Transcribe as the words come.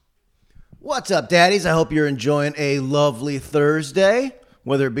What's up, daddies? I hope you're enjoying a lovely Thursday,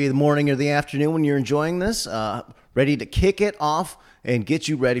 whether it be the morning or the afternoon when you're enjoying this. Ready to kick it off and get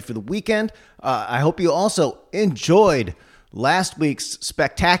you ready for the weekend. I hope you also enjoyed last week's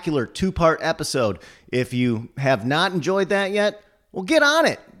spectacular two-part episode. If you have not enjoyed that yet, well, get on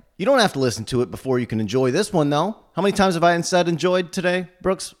it. You don't have to listen to it before you can enjoy this one, though. How many times have I said enjoyed today,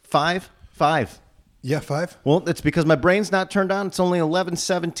 Brooks? Five. Yeah, 5. Well, it's because my brain's not turned on. It's only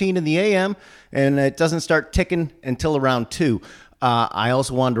 11:17 in the a.m., and it doesn't start ticking until around 2. I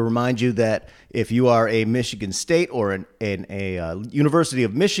also wanted to remind you that if you are a Michigan State or a University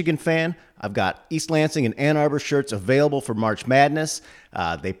of Michigan fan, I've got East Lansing and Ann Arbor shirts available for March Madness.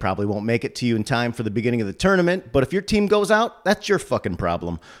 They probably won't make it to you in time for the beginning of the tournament, but if your team goes out, that's your fucking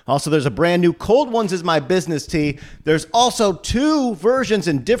problem. Also, there's a brand new Cold Ones is My Business tee. There's also 2 versions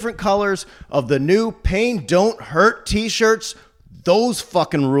in different colors of the new Pain Don't Hurt t-shirts. Those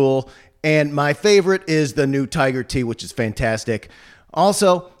fucking rule. And my favorite is the new Tiger tee, which is fantastic.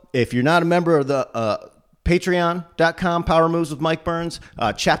 Also, if you're not a member of the Patreon.com Power Moves with Mike Burns,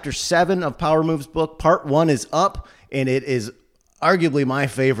 Chapter 7 of Power Moves book, Part 1 is up, and it is arguably my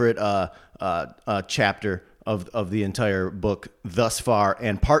favorite chapter of the entire book thus far.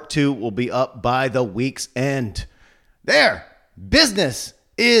 And Part 2 will be up by the week's end. There, business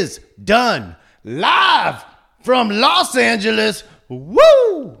is done. Live from Los Angeles.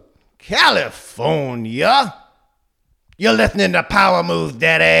 Woo! California. You're listening to Power Moves,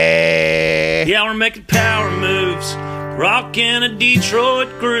 Daddy. Yeah, we're making power moves, rocking a Detroit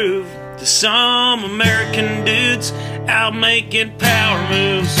groove to some American dudes out making power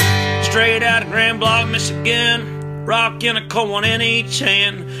moves. Straight out of Grand Block, Michigan, rocking a cold one in each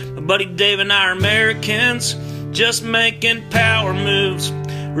hand. My buddy Dave and I are Americans, just making power moves,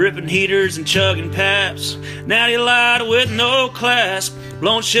 ripping heaters and chugging paps. Natty light with no class,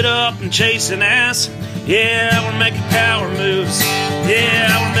 blowing shit up and chasing ass. Yeah, we're making power moves.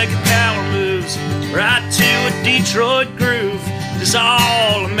 Yeah, we're making power moves. Right to a Detroit groove. Just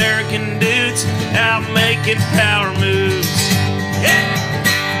all American dudes out making power moves. Yeah.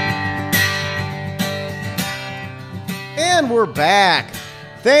 And we're back.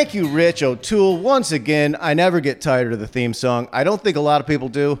 Thank you, Rich O'Toole. Once again, I never get tired of the theme song. I don't think a lot of people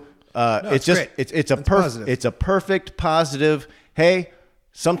do. It's just great. It's a perfect positive. Hey,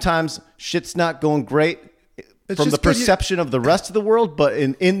 sometimes shit's not going great from the perception of the rest of the world, but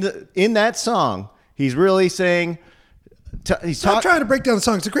in that song, he's really saying. Stop trying to break down the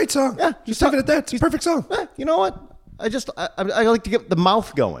song. It's a great song. Yeah, just leave it at that. It's a perfect song. You know what? I like to get the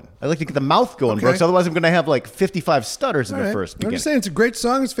mouth going. Okay. Brooks. Otherwise, I'm going to have like 55 stutters in the first beginning. I'm just saying it's a great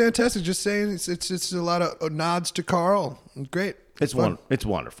song. It's fantastic. Just saying it's a lot of nods to Carl. Great. It's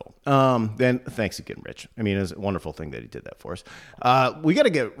wonderful. Then thanks again, Rich. I mean, it's a wonderful thing that he did that for us. We got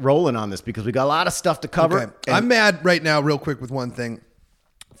to get rolling on this because we got a lot of stuff to cover. Okay. I'm mad right now, real quick, with one thing.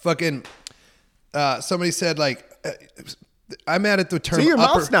 Fucking somebody said I'm mad at the term. So your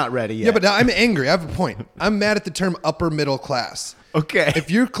mouth's not ready yet. Yeah, but I'm angry. I have a point. I'm mad at the term upper middle class. Okay. If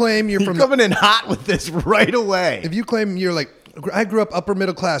you claim you're coming in hot with this right away. If you claim you're like, I grew up upper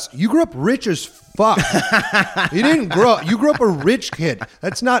middle class. You grew up rich as fuck. You didn't grow up. You grew up a rich kid.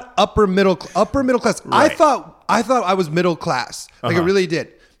 That's not upper middle class. Right. I thought I was middle class. Like I really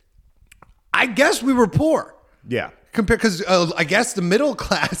did. I guess we were poor. Yeah. Because I guess the middle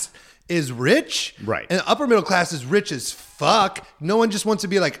class is rich. Right. And the upper middle class is rich as fuck. No one just wants to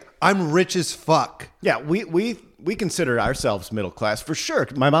be like, I'm rich as fuck. Yeah, we consider ourselves middle class for sure.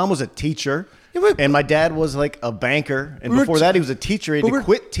 My mom was a teacher. Yeah, and my dad was like a banker. And before that, he was a teacher. He had to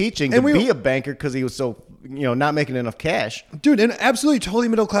quit teaching to be a banker because he was so, not making enough cash. Dude, and absolutely totally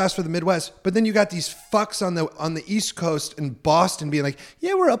middle class for the Midwest. But then you got these fucks on the East Coast in Boston being like,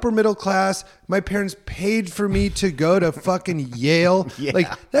 yeah, we're upper middle class. My parents paid for me to go to fucking Yale. Yeah.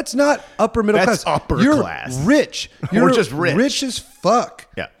 Like, that's not upper middle That's class. upper You're class. Rich. You're We're just rich. Rich as fuck.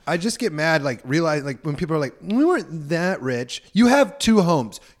 Yeah. I just get mad, realize, when people are like, we weren't that rich. You have 2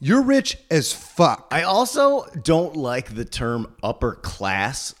 homes. You're rich as fuck. I also don't like the term upper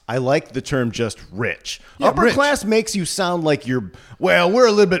class. I like the term just rich. Yeah, Upper rich. class makes you sound like we're a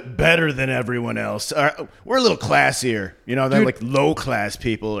little bit better than everyone else. We're a little classier, than like low class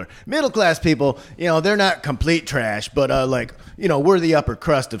people or middle class people. They're not complete trash, but we're the upper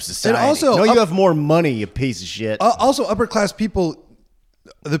crust of society. And also, you have more money, you piece of shit. Also, upper class people,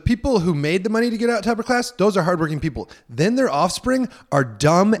 the people who made the money to get out to upper class, those are hardworking people. Then their offspring are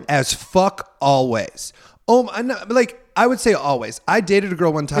dumb as fuck always. Oh, I'm not, like I would say always. I dated a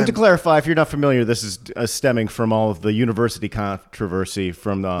girl one time. And to clarify, if you're not familiar, this is stemming from all of the university controversy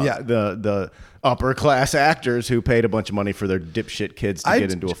from the upper class actors who paid a bunch of money for their dipshit kids to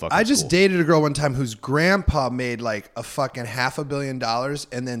get into a fucking I just school. dated a girl one time whose grandpa made like a fucking $500 million,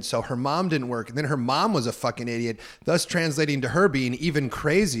 and then so her mom didn't work, and then her mom was a fucking idiot, thus translating to her being even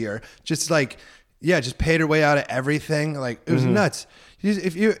crazier. Just like, yeah, just paid her way out of everything. Like it was nuts.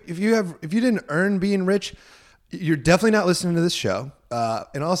 If you didn't earn being rich, you're definitely not listening to this show.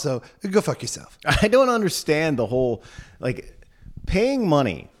 And also, go fuck yourself. I don't understand the whole, like, paying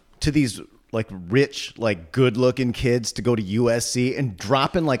money to these, like, rich, like, good-looking kids to go to USC and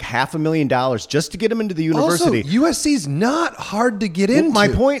dropping, like, $500,000 just to get them into the university. Also, USC's not hard to get into. My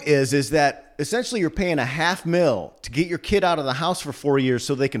point is that essentially you're paying $500,000 to get your kid out of the house for 4 years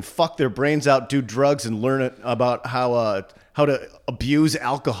so they can fuck their brains out, do drugs, and learn about how to abuse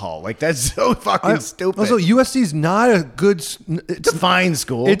alcohol. Like, that's so fucking stupid. Also, USC's not a good. It's a fine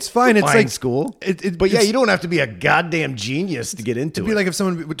school. It's fine. It's fine like school. But yeah, you don't have to be a goddamn genius to get into it'd be like if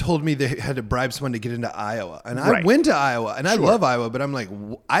someone told me they had to bribe someone to get into Iowa, and I Right. went to Iowa, and I love Iowa, but I'm like,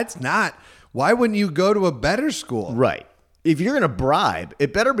 it's not. Why wouldn't you go to a better school? Right. If you're going to bribe,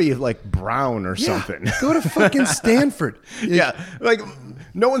 it better be like Brown or something. Go to fucking Stanford. Yeah. Like,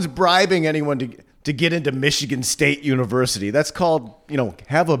 no one's bribing anyone to get into Michigan State University. That's called,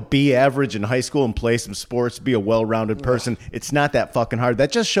 have a B average in high school and play some sports, be a well-rounded person. It's not that fucking hard.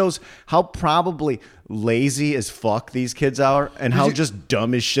 That just shows how probably lazy as fuck these kids are and how just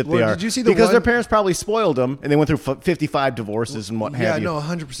dumb as shit they are. Did you see the because one- their parents probably spoiled them and they went through 55 divorces and what Yeah, have you. no,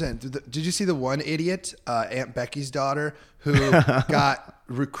 100%. Did you see the one idiot, Aunt Becky's daughter, who got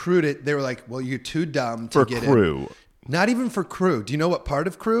recruited? They were like, well, you're too dumb to For get crew. in. Not even for crew. Do you know what part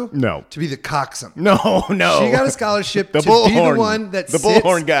of crew? No. To be the coxswain. No. She got a scholarship The to be the bullhorn. one that The sits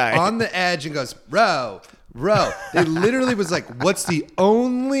bullhorn guy. on the edge and goes, row. It literally was like, what's the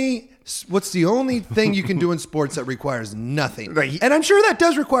only thing you can do in sports that requires nothing? Right. And I'm sure that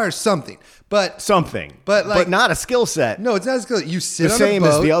does require something, but Something. But not a skill set. no, it's not as good. You sit The on same a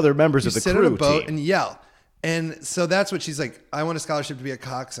boat, as the other members you of the sit on a crew boat team. and yell. And so that's what she's like, I want a scholarship to be a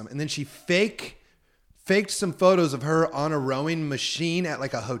coxswain. And then she faked some photos of her on a rowing machine at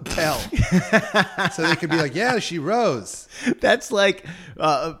like a hotel. So they could be like, yeah, she rows. That's like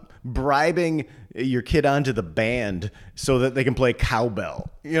bribing your kid onto the band so that they can play cowbell.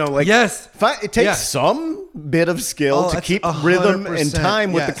 Yes. It takes Yeah. some bit of skill to that's keep rhythm and 100%.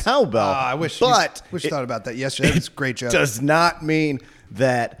 time with Yes. the cowbell. I wish but you thought about that yesterday. That was a great joke. does not mean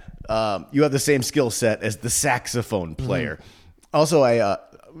that you have the same skill set as the saxophone player. Also, I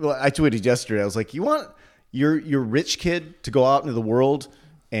tweeted yesterday. I was like, you want your rich kid to go out into the world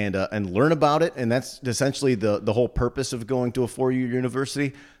and learn about it, and that's essentially the whole purpose of going to a 4-year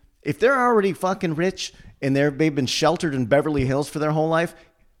university. If they're already fucking rich and they've been sheltered in Beverly Hills for their whole life,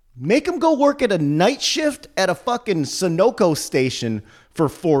 make them go work at a night shift at a fucking Sunoco station for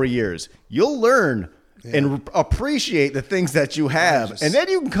 4 years. You'll learn and appreciate the things that you have. And then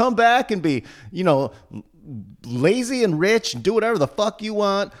you can come back and be, lazy and rich and do whatever the fuck you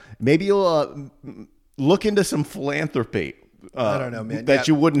want. Maybe you'll look into some philanthropy. I don't know, man. That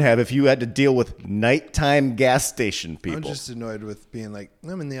you wouldn't have if you had to deal with nighttime gas station people. I'm just annoyed with being like,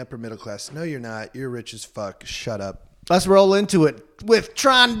 I'm in the upper middle class. No, you're not. You're rich as fuck. Shut up. Let's roll into it with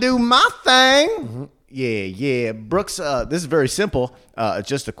trying to do my thing. Yeah. Brooks, this is very simple.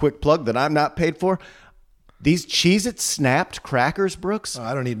 Just a quick plug that I'm not paid for. These Cheez-It snapped crackers, Brooks. Oh,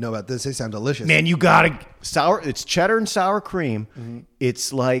 I don't need to know about this. They sound delicious. Man, you gotta it's cheddar and sour cream.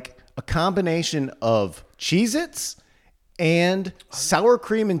 It's like a combination of Cheez-Its and sour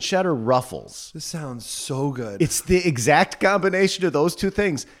cream and cheddar Ruffles. This sounds so good. It's the exact combination of those two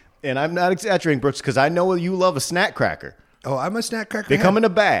things. And I'm not exaggerating, Brooks, because I know you love a snack cracker. Oh, I'm a snack cracker. They come in a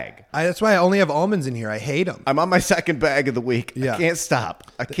bag. That's why I only have almonds in here. I hate them. I'm on my second bag of the week. Yeah. I can't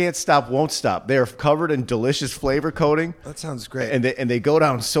stop. Won't stop. They're covered in delicious flavor coating. That sounds great. And they go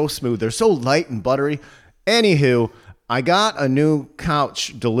down so smooth. They're so light and buttery. Anywho, I got a new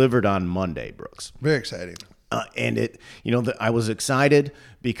couch delivered on Monday, Brooks. Very exciting. And I was excited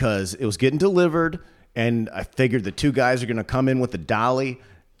because it was getting delivered, and I figured the two guys are going to come in with a dolly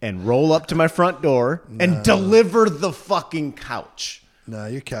and roll up to my front door and deliver the fucking couch. No,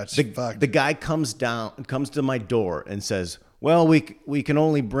 your couch is fucked. The guy comes to my door and says, well, we can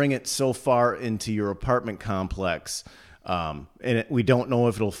only bring it so far into your apartment complex, and we don't know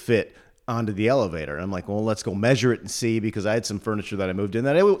if it'll fit onto the elevator. And I'm like, well, let's go measure it and see, because I had some furniture that I moved in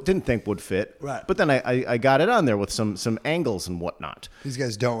that I didn't think would fit. Right. But then I got it on there with some angles and whatnot. These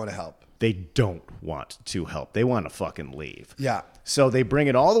guys don't want to help. They don't want to help. They want to fucking leave. Yeah. So they bring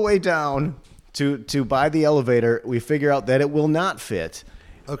it all the way down to buy the elevator. We figure out that it will not fit.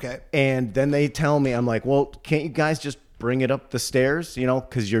 Okay. And then they tell me, I'm like, well, can't you guys just bring it up the stairs,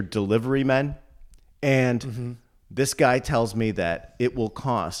 because you're delivery men? And this guy tells me that it will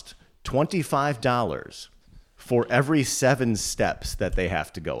cost $25 for every 7 steps that they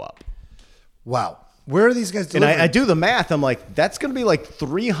have to go up. Wow. Where are these guys And delivering? I do the math. I'm like, that's going to be like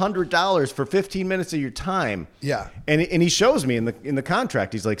 $300 for 15 minutes of your time. Yeah. And he shows me in the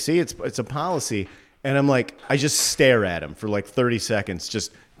contract. He's like, see, it's a policy. And I'm like, I just stare at him for like 30 seconds.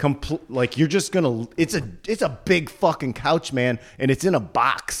 Just like you're just gonna. It's a big fucking couch, man, and it's in a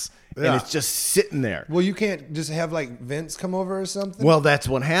box, Yeah. and it's just sitting there. Well, you can't just have like Vince come over or something? Well, that's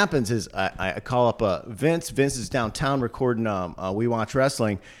what happens. Is I call up Vince. Vince is downtown recording We Watch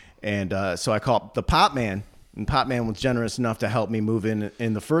Wrestling, and so I call up the Pop Man. And Pop Man was generous enough to help me move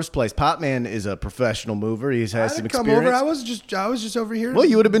in the first place. Pop Man is a professional mover. He has I some didn't come experience. over. I was just over here. Well,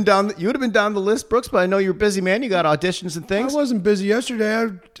 you would have been down. You would have been down the list, Brooks. But I know you're a busy man. You got auditions and I things. wasn't busy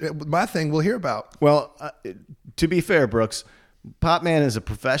yesterday. My thing we'll hear about. Well, to be fair, Brooks, Pop Man is a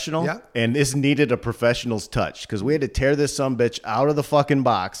professional, Yeah. and this needed a professional's touch because we had to tear this sumbitch out of the fucking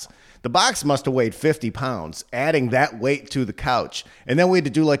box. The box must have weighed 50 pounds, adding that weight to the couch, and then we had to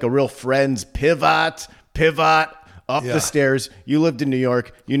do like a real Friends pivot up Yeah. the stairs. You lived in New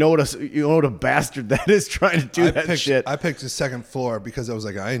York. You know what a bastard that is trying to do that shit. I picked the second floor because I was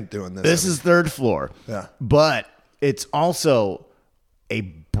like, I ain't doing this. This is 3rd floor. Yeah. But it's also a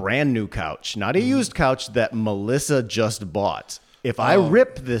brand new couch, not a used couch that Melissa just bought. If I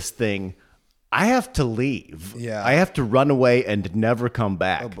rip this thing, I have to leave. Yeah. I have to run away and never come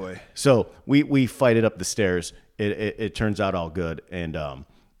back. Oh, boy. So we fight it up the stairs. It turns out all good. And we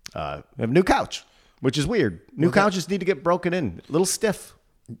have a new couch, which is weird. New couches need to get broken in. A little stiff.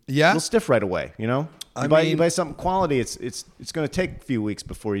 Yeah. A little stiff right away, You buy something quality, it's going to take a few weeks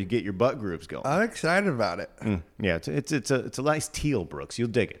before you get your butt grooves going. I'm excited about it. Yeah, it's a nice teal, Brooks. You'll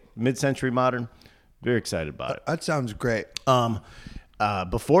dig it. Mid-century modern. Very excited about it. That sounds great.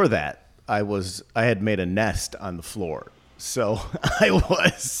 Before that, I had made a nest on the floor. So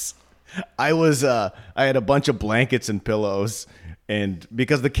I had a bunch of blankets and pillows. And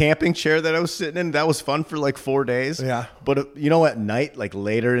because the camping chair that I was sitting in, that was fun for like 4 days. Yeah. But at night, like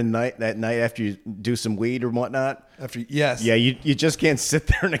later in night, that night after you do some weed or whatnot. Yes. Yeah, you just can't sit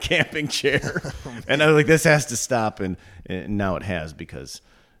there in a camping chair. And I was like, this has to stop. And now it has because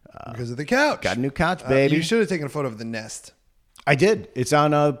Because of the couch. got a new couch, baby. You should have taken a photo of the nest. I did. It's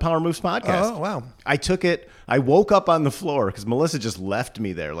on Power Moves podcast. Oh, wow. I took it. I woke up on the floor because Melissa just left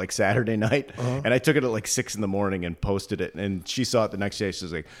me there like Saturday night. And I took it at like 6 a.m. and posted it. And she saw it the next day. She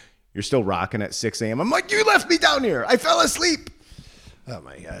was like, you're still rocking at 6 a.m. I'm like, you left me down here. I fell asleep. Oh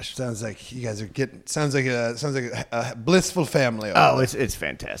my gosh! Sounds like you guys are getting. Sounds like a blissful family. Oh, it's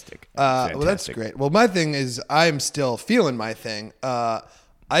fantastic. Well, that's great. Well, my thing is, I'm still feeling my thing. I'm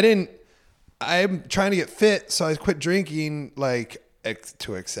trying to get fit, so I quit drinking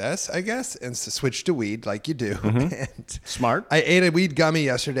to excess, I guess, and switched to weed like you do. And Smart. I ate a weed gummy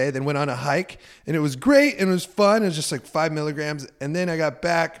yesterday, then went on a hike, and it was great and it was fun. It was just like 5 milligrams, and then I got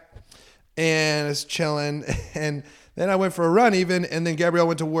back and I was chilling, and then I went for a run even, and then Gabrielle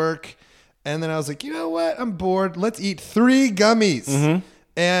went to work, and then I was like, you know what? I'm bored. Let's eat 3 gummies.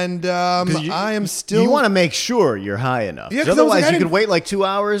 And I am still. You want to make sure you're high enough. Yeah, 'Cause 'cause I was otherwise, like, I you could didn't- wait like 2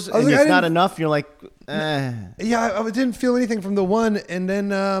 hours, and like, it's I not didn't- enough. You're like, eh. Yeah, I didn't feel anything from the one, and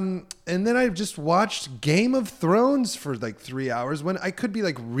then I just watched Game of Thrones for like 3 hours when I could be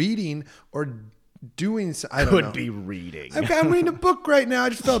like reading or doing. I don't know. Could be reading. I'm reading a book right now. I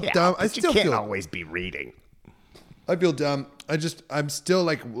just felt Yeah, dumb. I but you still can't feel. always be reading. I feel dumb. I'm still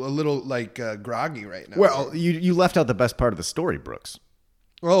like a little like groggy right now. Well, you left out the best part of the story, Brooks.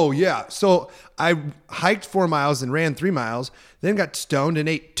 Oh yeah. So I hiked 4 miles and ran 3 miles, then got stoned and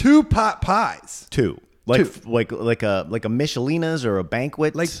ate 2 pot pies. 2. Like a Michelina's or a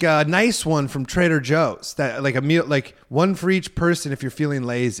banquet. Like a nice one from Trader Joe's. That like a meal, like one for each person if you're feeling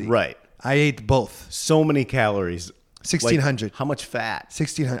lazy. Right. I ate both. So many calories. 1,600. Like, how much fat?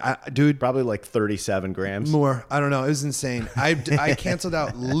 1,600. Dude, Probably like 37 grams. more. I don't know. It was insane. I canceled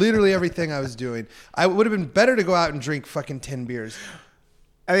out literally everything I was doing. I would have been better to go out and drink fucking 10 beers.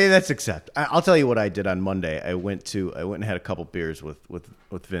 I mean, that's accept. I'll tell you what I did on Monday. I went and had a couple beers with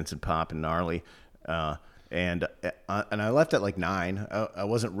Vince and Pop and Gnarly, and I left at like 9. I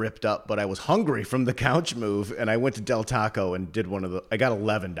wasn't ripped up, but I was hungry from the couch move, and I went to Del Taco and did one of the. I got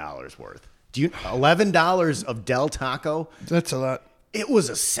 $11 worth. Do you $11 of Del Taco? That's a lot. It was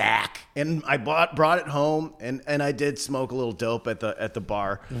a sack, and I brought it home, and I did smoke a little dope at the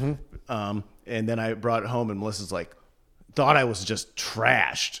bar, and then I brought it home, and Melissa's like, thought I was just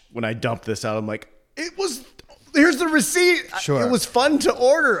trashed when I dumped this out. I'm like, it was. Here's the receipt. Sure. It was fun to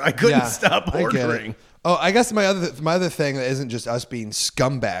order. I couldn't stop I get it. ordering. Oh, I guess my other thing that isn't just us being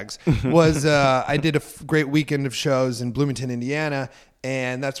scumbags was I did a great weekend of shows in Bloomington, Indiana,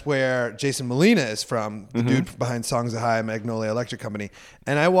 and that's where Jason Molina is from, the dude behind Songs of High, Magnolia Electric Company.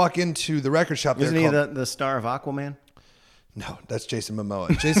 And I walk into the record shop there. Isn't he the star of Aquaman? No, that's Jason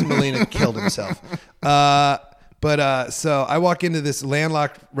Momoa. Jason Molina killed himself. So I walk into this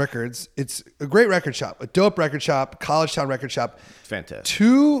Landlocked Records. It's a great record shop, a dope record shop, college town record shop. Fantastic.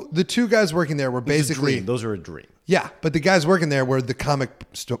 The two guys working there were basically Those are a dream. Yeah, but the guys working there were the comic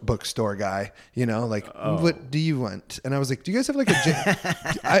book store guy. You know, like, what do you want? And I was like, do you guys have like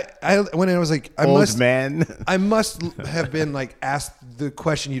a? I went in. I was like, I must have been like asked the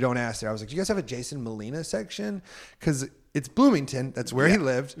question you don't ask there. I was like, do you guys have a Jason Molina section? Because it's Bloomington. That's where he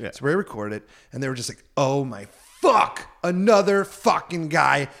lived. Yeah. That's where he recorded. And they were just like, oh my fuck, another fucking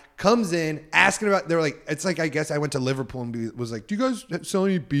guy comes in asking about. They're like, it's like, I guess I went to Liverpool and was like, do you guys sell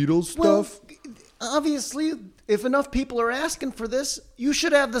any Beatles stuff? Obviously, if enough people are asking for this, you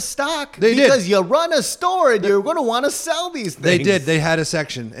should have the stock. They did. Because you run a store and you're going to want to sell these things. They did. They had a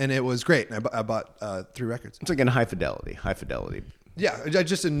section, and it was great. And I bought 3 records. It's like in high fidelity. Yeah, I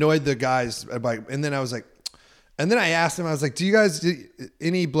just annoyed the guys. And then I was like, and then I asked them, I was like, do you guys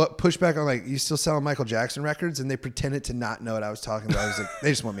any pushback on like, you still selling Michael Jackson records? And they pretended to not know what I was talking about. I was like, they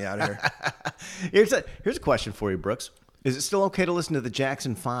just want me out of here. Here's a question for you, Brooks. Is it still okay to listen to the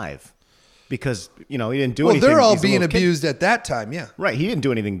Jackson 5? Because, he didn't do anything. Well, they're all being abused at that time, yeah. Right, he didn't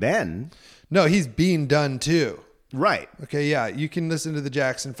do anything then. No, he's being done too. Right. Okay, yeah, you can listen to the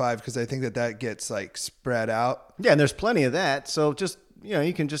Jackson 5 because I think that gets like spread out. Yeah, and there's plenty of that. So just,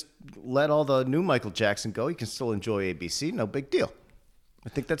 you can just let all the new Michael Jackson go. You can still enjoy ABC. No big deal. I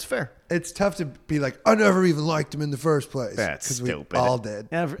think that's fair. It's tough to be like, I never even liked him in the first place. That's stupid. We all did.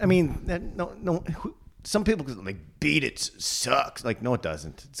 I mean, no. Some people like Beat It sucks. Like, no, it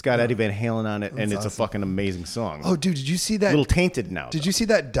doesn't. It's got Eddie Van Halen on it, and it's a fucking amazing song. Oh, dude, did you see that? A little tainted now. Did you see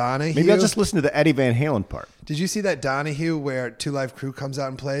that Donahue? Maybe I'll just listen to the Eddie Van Halen part. Did you see that Donahue where Two Live Crew comes out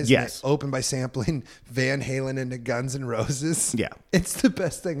and plays? Yes. And they open by sampling Van Halen into Guns N' Roses. Yeah. It's the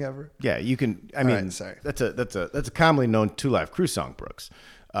best thing ever. Yeah, you can. I mean, sorry. That's a commonly known Two Live Crew song, Brooks.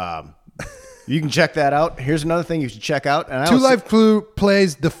 You can check that out. Here's another thing you should check out. And Two Live Crew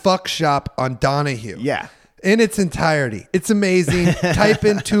plays The Fuck Shop on Donahue. Yeah. In its entirety. It's amazing. Type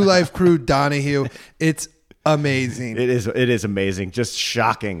in Two Live Crew Donahue. It's amazing. It is amazing. Just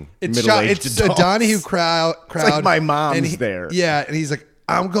shocking. It's middle-aged It's adults. a Donahue crowd. It's like my mom's and there. Yeah, and he's like,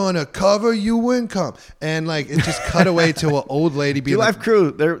 I'm gonna cover you income, and like it just cut away to an old lady being Two like, Live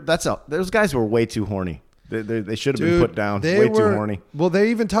Crew. Those guys were way too horny. They should have been put down. Way too horny. Well, they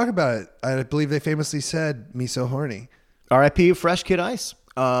even talk about it. I believe they famously said, "Me so horny." R.I.P. Fresh Kid Ice.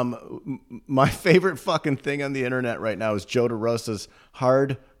 My favorite fucking thing on the internet right now is Joe DeRosa's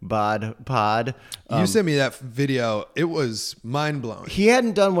Hard Bod Pod. You sent me that video. It was mind blowing. He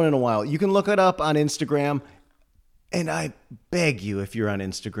hadn't done one in a while. You can look it up on Instagram. And I beg you, if you're on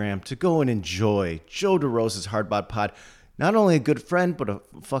Instagram, to go and enjoy Joe DeRosa's Hard Bod Pod. Not only a good friend, but a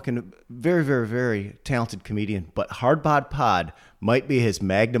fucking very, very, very talented comedian. But Hard Bod Pod might be his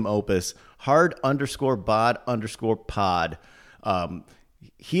magnum opus. Hard_bod_pod.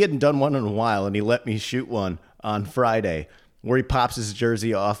 He hadn't done one in a while, and he let me shoot one on Friday where he pops his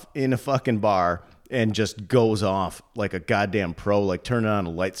jersey off in a fucking bar and just goes off like a goddamn pro, like turning on a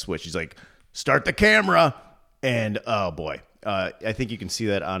light switch. He's like, start the camera. And oh boy, I think you can see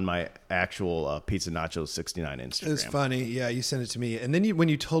that on my actual Pizza Nachos 69 Instagram. It was funny. Yeah, you sent it to me. And then when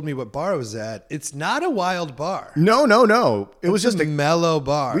you told me what bar it was at, it's not a wild bar. No. It was just a mellow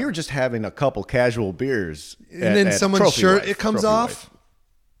bar. We were just having a couple casual beers. And then someone's shirt, it comes off.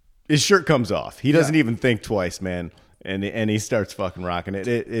 His shirt comes off. He doesn't even think twice, man. And he starts fucking rocking it.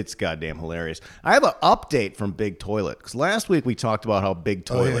 It's goddamn hilarious. I have an update from Big Toilet. Because last week we talked about how Big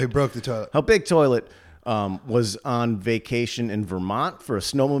Toilet. Oh, yeah, he broke the toilet. How Big Toilet was on vacation in Vermont for a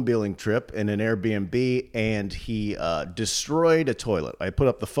snowmobiling trip in an Airbnb, and he destroyed a toilet. I put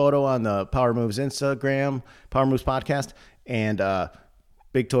up the photo on the Power Moves Instagram, Power Moves podcast, and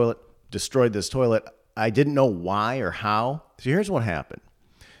Big Toilet destroyed this toilet. I didn't know why or how. So here's what happened.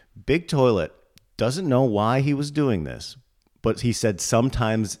 Big Toilet doesn't know why he was doing this, but he said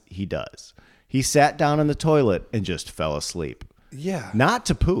sometimes he does. He sat down in the toilet and just fell asleep. Yeah. Not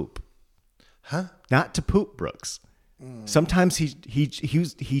to poop. Huh? Not to poop, Brooks. Sometimes he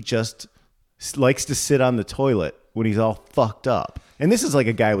just likes to sit on the toilet when he's all fucked up. And this is like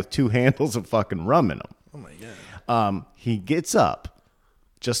a guy with 2 handles of fucking rum in him. Oh my God. He gets up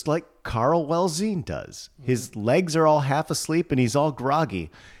just like Carl Welzine does. His legs are all half asleep and he's all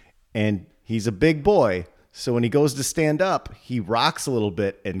groggy. And he's a big boy. So when he goes to stand up, he rocks a little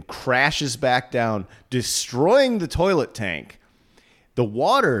bit and crashes back down, destroying the toilet tank. The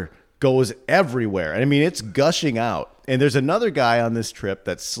water goes everywhere. I mean, it's gushing out. And there's another guy on this trip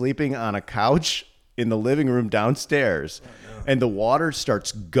that's sleeping on a couch in the living room downstairs. And the water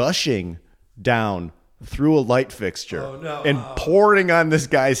starts gushing down through a light fixture and pouring on this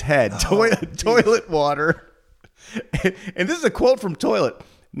guy's head. Toilet water. And this is a quote from Toilet.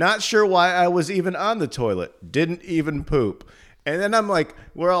 Not sure why I was even on the toilet. Didn't even poop. And then I'm like,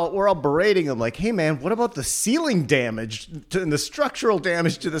 we're all berating him like, hey man, what about the ceiling damage and the structural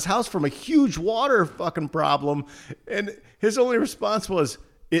damage to this house from a huge water fucking problem? And his only response was,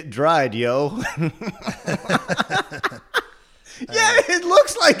 it dried, yo. Yeah, it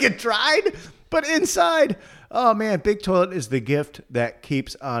looks like it dried, but inside, oh man, Big Toilet is the gift that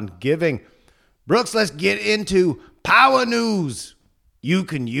keeps on giving. Brooks, let's get into power news you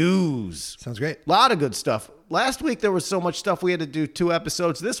can use. Sounds great. A lot of good stuff. Last week, there was so much stuff. We had to do 2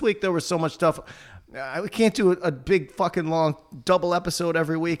 episodes. This week, there was so much stuff. We can't do a big fucking long double episode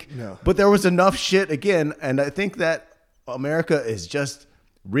every week. No. But there was enough shit again. And I think that America is just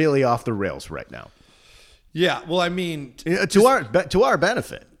really off the rails right now. Yeah, well, I mean, To our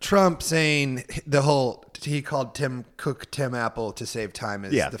benefit. Trump saying he called Tim Cook Tim Apple to save time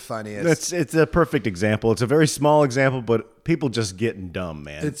is the funniest. It's a perfect example. It's a very small example, but people just getting dumb,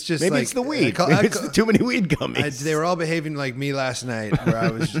 man. It's just maybe like, it's the weed. Maybe it's too many weed gummies. They were all behaving like me last night, where I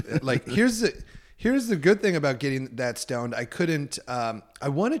was like, here's the good thing about getting that stoned. I couldn't. I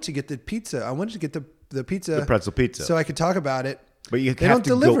wanted to get the pizza. I wanted to get the pizza, the pretzel pizza, so I could talk about it. But they don't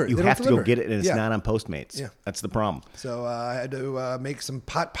deliver. You have to go get it, and it's not on Postmates. Yeah. That's the problem. So I had to make some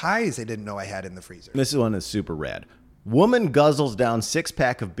pot pies they didn't know I had in the freezer. This one is super rad. Woman guzzles down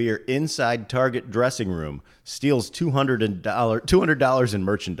 6-pack of beer inside Target dressing room, steals $200 in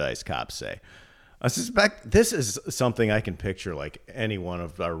merchandise, cops say. I suspect this is something I can picture like any one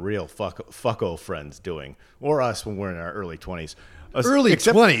of our real fucko friends doing, or us when we're in our early 20s. Early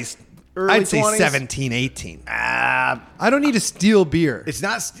 20s? I'd say 20s? 17, 18. I don't need to steal beer. It's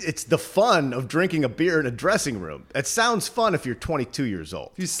the fun of drinking a beer in a dressing room. It sounds fun if you're 22 years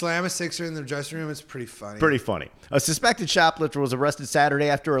old. If you slam a sixer in the dressing room, it's pretty funny. Pretty funny. A suspected shoplifter was arrested Saturday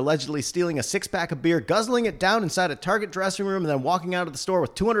after allegedly stealing a 6-pack of beer, guzzling it down inside a Target dressing room, and then walking out of the store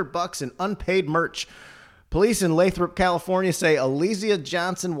with $200 in unpaid merch. Police in Lathrop, California say Alizia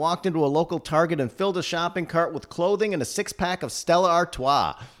Johnson walked into a local Target and filled a shopping cart with clothing and a 6-pack of Stella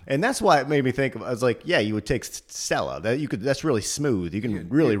Artois. And that's why it made me think of, I was like, yeah, you would take Stella. That's really smooth. You can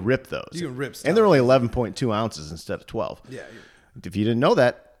really rip those. You can rip Stella. And they're only 11.2 ounces instead of 12. Yeah. If you didn't know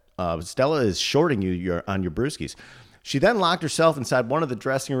that, Stella is shorting you on your brewskis. She then locked herself inside one of the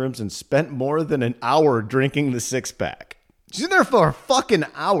dressing rooms and spent more than an hour drinking the 6-pack. She's in there for a fucking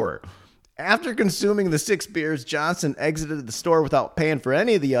hour. After consuming the 6 beers, Johnson exited the store without paying for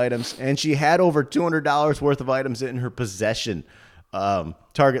any of the items, and she had over $200 worth of items in her possession.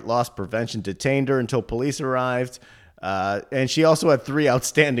 Target Loss Prevention detained her until police arrived, and she also had 3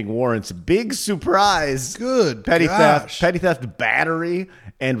 outstanding warrants. Big surprise. Good petty gosh. theft, battery,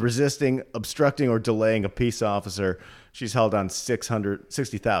 and resisting, obstructing, or delaying a peace officer. She's held on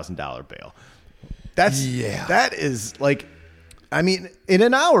 $60,000 bail. That is like... I mean, in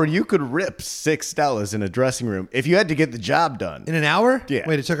an hour, you could rip 6 Stellas in a dressing room if you had to get the job done. In an hour? Yeah.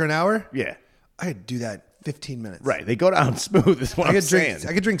 Wait, it took her an hour? Yeah. I could do that 15 minutes. Right. They go down smooth is what I'm saying.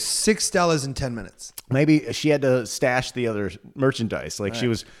 I could drink 6 Stellas in 10 minutes. Maybe she had to stash the other merchandise. Like she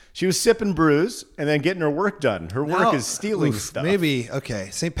was sipping brews and then getting her work done. Her work is stealing stuff. Maybe, okay.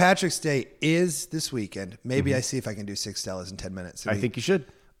 St. Patrick's Day is this weekend. Maybe I see if I can do 6 Stellas in 10 minutes. I think you should.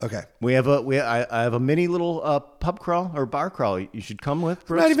 Okay. I have a mini little pub crawl or bar crawl you should come with.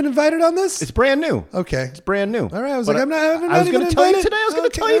 I'm not even invited on this? It's brand new. Okay. It's brand new. All right. I was but like, I'm not going to tell you today. I was going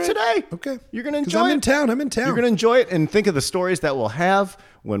to tell you today. Okay. You're going to enjoy it. I'm in town. You're going to enjoy it and think of the stories that we'll have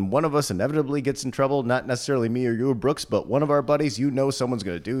when one of us inevitably gets in trouble. Not necessarily me or you or Brooks, but one of our buddies, someone's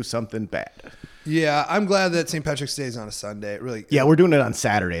going to do something bad. Yeah, I'm glad that St. Patrick's Day is on a Sunday. Really. Yeah, we're doing it on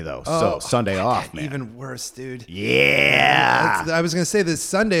Saturday though, so Sunday off, man. Even worse, dude. Yeah. I was gonna say this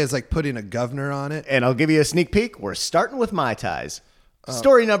Sunday is like putting a governor on it. And I'll give you a sneak peek. We're starting with Mai Tais.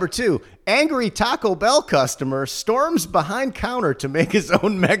 Story number 2. Angry Taco Bell customer storms behind counter to make his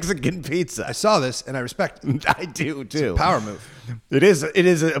own Mexican pizza. I saw this and I respect it. I do too. Power move. It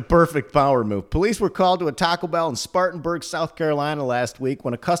is a perfect power move. Police were called to a Taco Bell in Spartanburg, South Carolina last week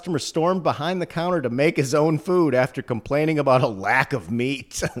when a customer stormed behind the counter to make his own food after complaining about a lack of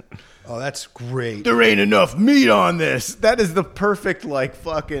meat. Oh, that's great. There ain't enough meat on this. That is the perfect like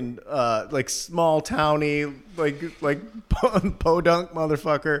fucking like small towny like podunk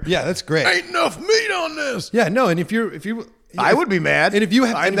motherfucker. Yeah, that's great. Ain't enough meat on this. Yeah, no, and if you I would be mad. And if you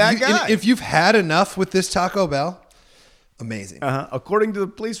have I'm that guy. if you've had enough with this Taco Bell, amazing. According to the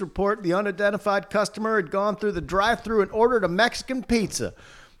police report, the unidentified customer had gone through the drive-thru and ordered a Mexican pizza.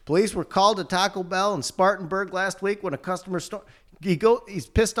 Police were called to Taco Bell in Spartanburg last week when a customer he's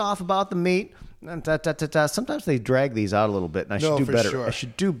pissed off about the meat. Sometimes they drag these out a little bit, and I should do better. Sure. I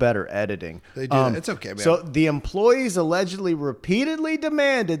should do better editing. They do. It's okay, man. So the employees allegedly repeatedly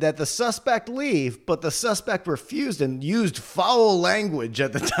demanded that the suspect leave, but the suspect refused and used foul language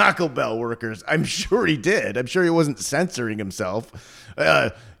at the Taco Bell workers. I'm sure he did. I'm sure he wasn't censoring himself.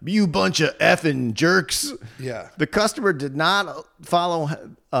 You bunch of effing jerks. Yeah. The customer did not follow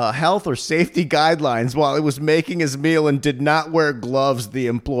health or safety guidelines while he was making his meal and did not wear gloves, the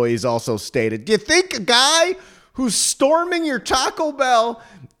employees also stated. Do you think a guy who's storming your Taco Bell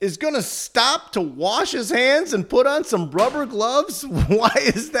is going to stop to wash his hands and put on some rubber gloves? Why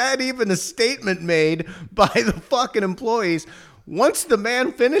is that even a statement made by the fucking employees? Once the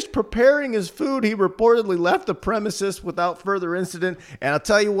man finished preparing his food, he reportedly left the premises without further incident. And I'll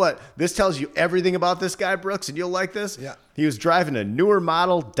tell you what, this tells you everything about this guy, Brooks, and you'll like this. Yeah. He was driving a newer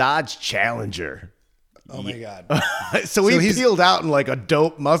model Dodge Challenger. Oh my God. So he peeled out in like a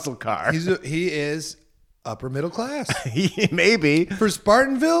dope muscle car. He is upper middle class. Maybe. For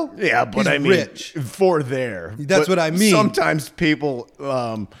Spartanville? Yeah, but he's I mean, rich. for there. That's what I mean. Sometimes people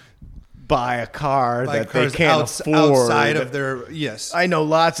buy a car Like that they cars can't afford. outside of their, yes. I know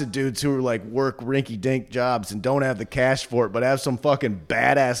lots of dudes who are like work rinky-dink jobs and don't have the cash for it, but have some fucking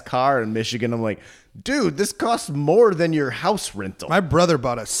badass car in Michigan. I'm like, dude, this costs more than your house rental. My brother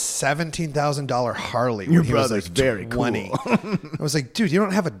bought a $17,000 Harley. Your when he was brother's like very 20. cool. I was like, dude, you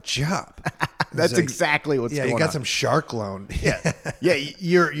don't have a job. That's like, exactly what's yeah, going on. you got some shark loan. Yeah,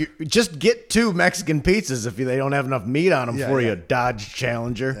 you're just get 2 Mexican pizzas if they don't have enough meat on them for you, Dodge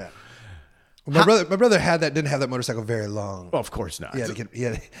Challenger. Yeah. My brother didn't have that motorcycle very long. Well, of course not.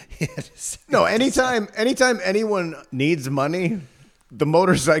 No, anytime anyone needs money, the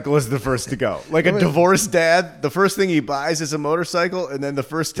motorcycle is the first to go. Like a divorced dad, the first thing he buys is a motorcycle, and then the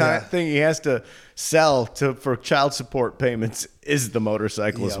first thing he has to sell for child support payments is the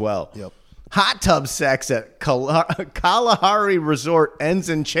motorcycle as well. Yep. Hot tub sex at Kalahari Resort ends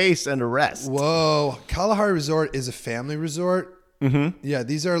in chase and arrest. Whoa. Kalahari Resort is a family resort. Mm-hmm. Yeah,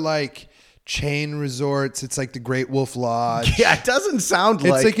 these are like chain resorts. It's like the Great Wolf Lodge. Yeah, it doesn't sound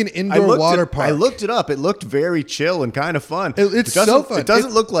like... It's like an indoor water park. I looked it up. It looked very chill and kind of fun. It's so fun. It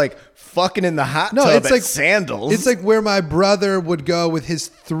doesn't look like fucking in the hot tub it's at like Sandals. It's like where my brother would go with his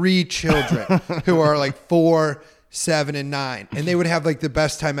 3 children who are like 4, 7, and 9. And they would have like the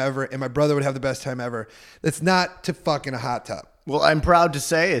best time ever. And my brother would have the best time ever. It's not to fuck in a hot tub. Well, I'm proud to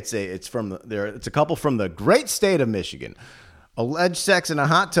say it's a couple from the great state of Michigan. Alleged sex in a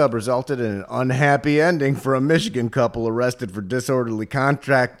hot tub resulted in an unhappy ending for a Michigan couple arrested for disorderly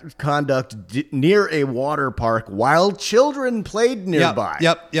conduct near a water park while children played nearby.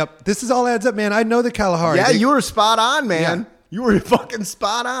 Yep. This is all adds up, man. I know the Kalahari. Yeah, you were spot on, man. Yeah. You were fucking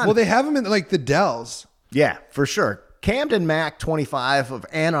spot on. Well, they have them in like the Dells. Yeah, for sure. Camden Mack, 25, of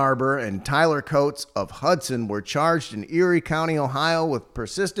Ann Arbor, and Tyler Coates of Hudson were charged in Erie County, Ohio, with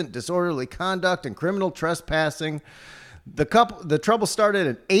persistent disorderly conduct and criminal trespassing. The trouble started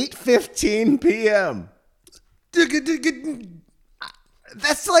at 8:15 p.m.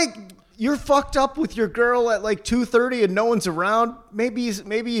 That's like you're fucked up with your girl at like 2:30 and no one's around. Maybe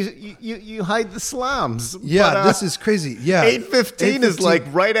you hide the slams. Yeah, but, this is crazy. Yeah, 8:15 is like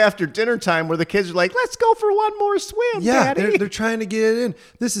right after dinner time where the kids are like, "Let's go for one more swim." Yeah, Daddy. they're trying to get it in.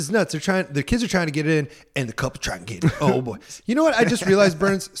 This is nuts. The kids are trying to get it in, and the couple trying to get it. Oh boy, you know what? I just realized,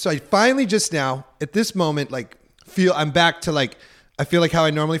 Burns. So I finally just now at this moment like I'm back to like I feel like how I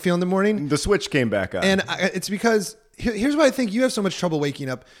normally feel in the morning. The switch came back on, and it's because here's why I think you have so much trouble waking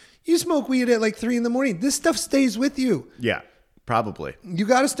up. You smoke weed at like 3 a.m. This stuff stays with you. Yeah, probably. You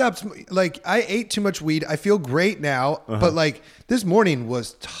got to stop. Like I ate too much weed. I feel great now, but like this morning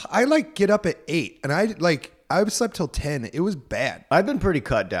was. I like get up at 8, and I slept till 10. It was bad. I've been pretty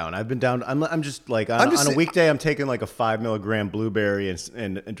cut down. I've been down. I'm just like on a weekday. I'm taking like a 5 milligram blueberry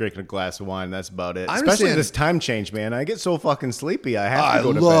and drinking a glass of wine. That's about it. Especially this time change, man. I get so fucking sleepy. I have to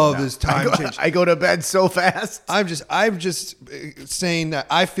go to bed. I love this time change. I go to bed so fast. I'm just saying that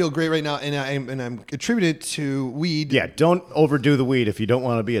I feel great right now, and I'm attributed to weed. Yeah, don't overdo the weed if you don't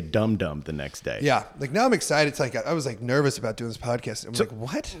want to be a dum dum the next day. Yeah, like now I'm excited. It's like I was like nervous about doing this podcast. I'm like,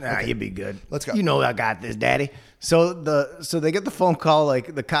 what? Nah, okay. You'd be good. Let's go. You know I got this, Daddy. So they get the phone call,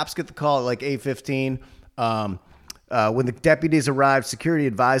 like the cops get the call at like 8:15. When the deputies arrived, security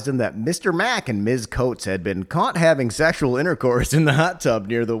advised them that Mr. Mack and Ms. Coates had been caught having sexual intercourse in the hot tub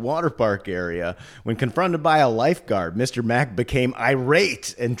near the water park area. When confronted by a lifeguard, Mr. Mack became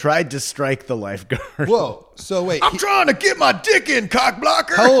irate and tried to strike the lifeguard. Whoa. So wait. I'm trying to get my dick in, cock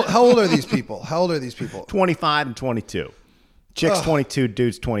blocker. How old are these people? 25 and 22. Chick's 22,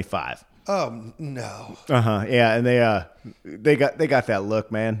 dude's 25. Oh no. Yeah, and they got that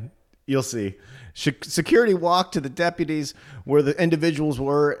look, man. You'll see. Security walked to the deputies where the individuals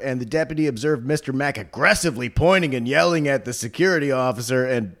were, and the deputy observed Mr. Mack aggressively pointing and yelling at the security officer.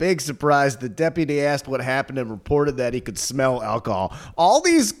 And big surprise, the deputy asked what happened and reported that he could smell alcohol. All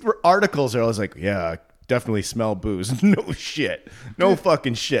these articles are always like, yeah, I definitely smell booze. No shit. No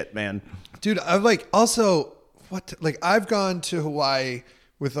fucking shit, man. Dude, I'm like, also, I've gone to Hawaii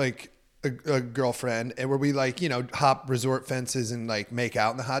with like a girlfriend, and where we like, hop resort fences and like make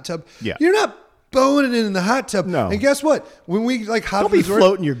out in the hot tub. Yeah. You're not boning in the hot tub. No. And guess what? When we like hop Don't be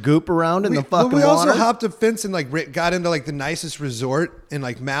floating your goop around in the fucking water. We also hopped a fence and like got into like the nicest resort in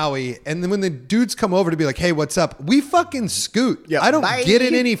like Maui. And then when the dudes come over to be like, hey, what's up? We fucking scoot. Yeah, I don't bye. get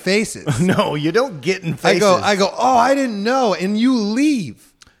in any faces. No, you don't get in faces. I go, oh, I didn't know. And you leave.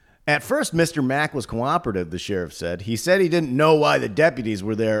 At first, Mr. Mack was cooperative, the sheriff said. He said he didn't know why the deputies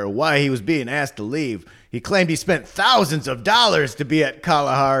were there or why he was being asked to leave. He claimed he spent thousands of dollars to be at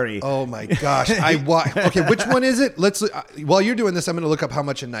Kalahari. Oh, my gosh. Okay, which one is it? While you're doing this, I'm going to look up how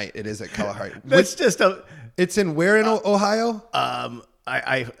much a night it is at Kalahari. It's in where in Ohio?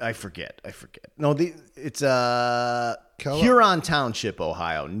 I forget. No, it's Huron Township,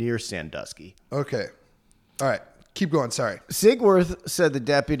 Ohio, near Sandusky. Okay. All right. Keep going. Sorry. Sigworth said the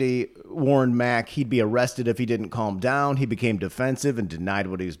deputy warned Mack he'd be arrested if he didn't calm down. He became defensive and denied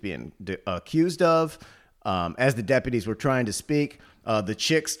what he was being accused of. As the deputies were trying to speak, the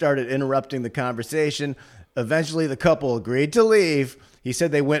chick started interrupting the conversation. Eventually, the couple agreed to leave. He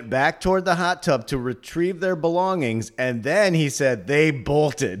said they went back toward the hot tub to retrieve their belongings, and then he said they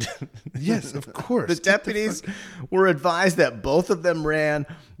bolted. Yes, of course. The deputies were advised that both of them ran.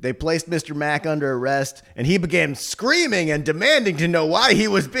 They placed Mr. Mack under arrest, and he began screaming and demanding to know why he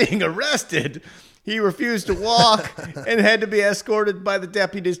was being arrested. He refused to walk and had to be escorted by the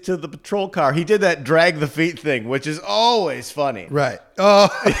deputies to the patrol car. He did that drag the feet thing, which is always funny. Right. Oh,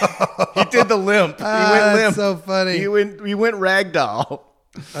 he did the limp. He went limp. That's so funny. He went ragdoll.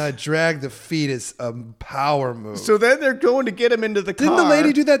 Drag the feet is a power move. So then they're going to get him into the car. Didn't the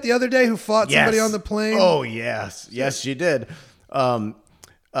lady do that the other day who fought somebody on the plane? Oh, yes. Yes, she did.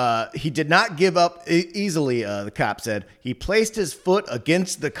 He did not give up easily, the cop said. He placed his foot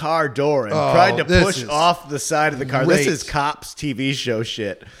against the car door and tried to push off the side of the car. This is Cops TV show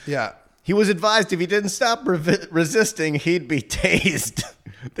shit. Yeah. He was advised if he didn't stop resisting, he'd be tased.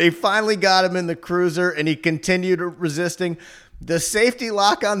 They finally got him in the cruiser, and he continued resisting. The safety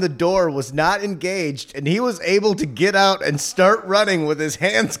lock on the door was not engaged, and he was able to get out and start running with his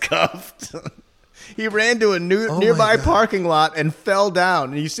hands cuffed. He ran to a nearby parking lot and fell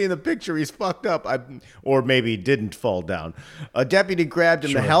down. And you see in the picture, he's fucked up. Or maybe he didn't fall down. A deputy grabbed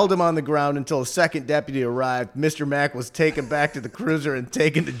him and held him on the ground until a second deputy arrived. Mr. Mack was taken back to the cruiser and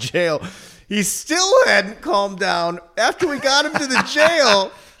taken to jail. He still hadn't calmed down. After we got him to the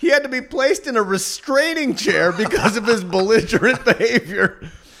jail, he had to be placed in a restraining chair because of his belligerent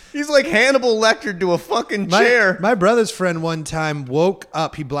behavior. He's like Hannibal Lecter to a fucking chair. My brother's friend one time woke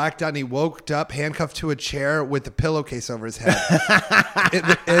up. He blacked out and he woke up handcuffed to a chair with a pillowcase over his head.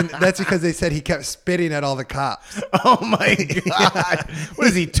 And that's because they said he kept spitting at all the cops. Oh my God. What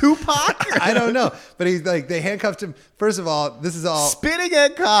is he, Tupac? I don't know. But he's like, they handcuffed him. First of all, this is all spitting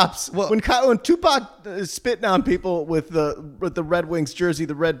at cops. Well, when Tupac is spitting on people with the Red Wings jersey,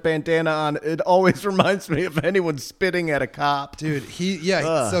 the red bandana on, it always reminds me of anyone spitting at a cop. Dude,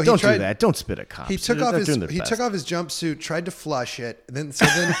 so don't do that. Don't spit at cops. He took off his jumpsuit, tried to flush it, and then so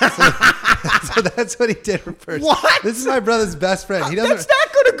that's what he did first. What? This is my brother's best friend. That's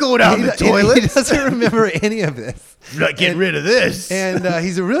not going to go down the toilet. He doesn't remember any of this. Get rid of this. And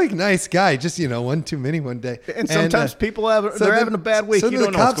he's a really nice guy. Just, one too many one day. And sometimes people they're having a bad week. So you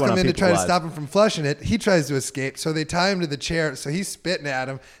then don't the know what's cops going come on in to try to people's stop him from flushing it. He tries to escape. So they tie him to the chair. So he's spitting at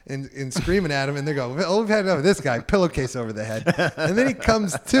him and screaming at him. And they go, we've had enough of this guy. Pillowcase over the head. And then he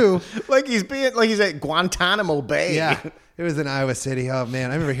comes to. like he's at Guantanamo Bay. Yeah. It was in Iowa City. Oh,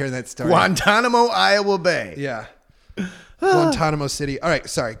 man. I remember hearing that story. Guantanamo, Iowa Bay. Yeah. Guantanamo City. All right,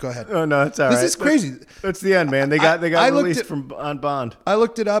 sorry. Go ahead. Oh no, it's all right. This is crazy. That's the end, man. They got released on bond. I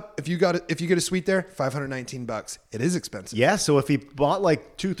looked it up. If you get a suite there, $519. It is expensive. Yeah. So if he bought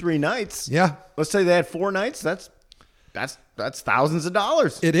like 2-3 nights, Yeah. let's say they had 4 nights. That's thousands of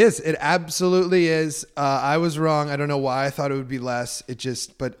dollars. It is. It absolutely is. I was wrong. I don't know why I thought it would be less. It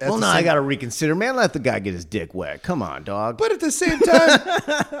just, but at Well, the now same, I got to reconsider. Man, let the guy get his dick wet. Come on, dog. But at the same time,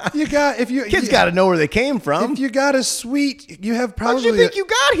 Kids got to know where they came from. If you got a suite, you have How probably did you think you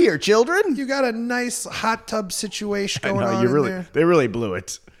got here, children? you got a nice hot tub situation going on. you in there. they really blew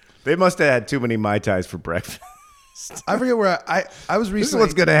it. They must have had too many Mai Tais for breakfast. I forget where I was recently. This is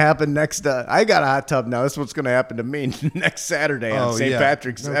what's going to happen next. I got a hot tub now. This is what's going to happen to me next Saturday on Oh, St. yeah.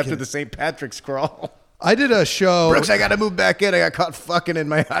 Patrick's No after kidding. the St. Patrick's crawl. I did a show. Brooks, I got to move back in. I got caught fucking in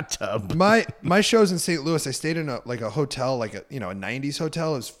my hot tub. My shows in St. Louis, I stayed in a hotel, like a 90s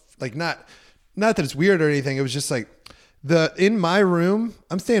hotel. It was like not that it's weird or anything. It was just like in my room,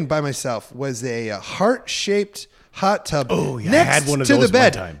 I'm staying by myself, was a heart-shaped hot tub. Oh, yeah, I next had one of to those the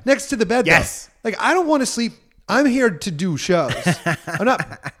bed. one time. Next to the bed. though. Yes. Like I don't want to sleep. I'm here to do shows. I'm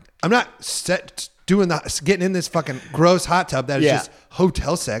not getting in this fucking gross hot tub that is Yeah. just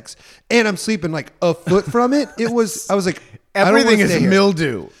hotel sex, and I'm sleeping like a foot from it. I was like, Everything I don't wanna is stay here.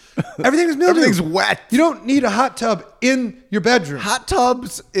 mildew. Everything is mildew. Everything's wet. You don't need a hot tub in your bedroom. Hot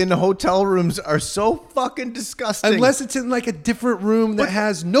tubs in hotel rooms are so fucking disgusting. Unless it's in like a different room that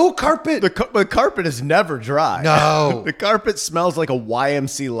has no carpet. the carpet is never dry. No. The carpet smells like a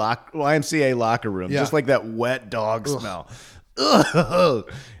YMCA locker room, Yeah. just like that wet dog smell. Ugh.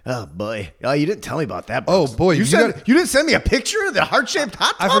 Oh boy! Oh, you didn't tell me about that. Oh, Brooks. boy, You you didn't send me a picture of the heart-shaped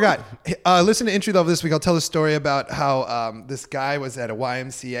hot tub. I forgot. Listen to Entry Level this week. I'll tell a story about how this guy was at a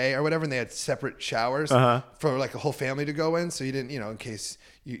YMCA or whatever, and they had separate showers for like a whole family to go in. So you didn't, in case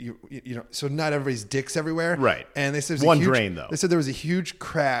you know, so not everybody's dicks everywhere. Right. And they said One drain, though. They said there was a huge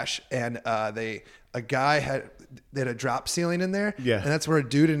crash, and a guy they had a drop ceiling in there. Yeah. And that's where a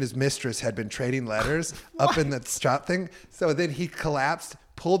dude and his mistress had been trading letters up in the drop thing. So then he collapsed,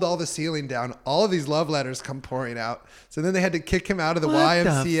 pulled all the ceiling down. All of these love letters come pouring out. So then they had to kick him out of the What the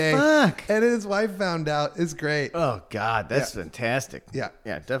YMCA. fuck? And his wife found out. It's great. Oh God, that's fantastic. Yeah.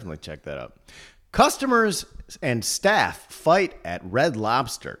 Yeah, definitely check that out. Customers and staff fight at Red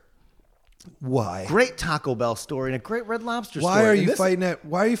Lobster. Why? Great Taco Bell story and a great Red Lobster story. Why are And you this- fighting at?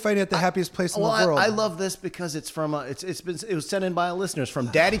 Why are you fighting at the happiest place in the Well, world? I love this because it's from it was sent in by a listeners from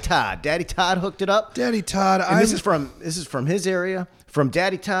Daddy Todd. Daddy Todd hooked it up. Daddy Todd. And this is from his area. From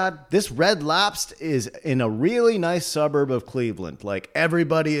Daddy Todd, this Red Lobster is in a really nice suburb of Cleveland. Like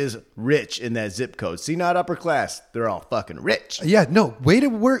everybody is rich in that zip code. See, not upper class. They're all fucking rich. Yeah, no, way to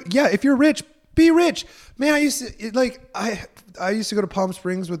work. Yeah, if you're rich, be rich. Man, I used to go to Palm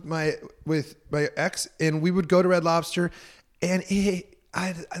Springs with my ex, and we would go to Red Lobster, and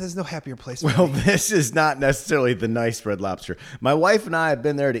there's no happier place. Well, this is not necessarily the nice Red Lobster. My wife and I have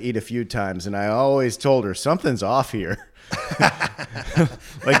been there to eat a few times, and I always told her something's off here.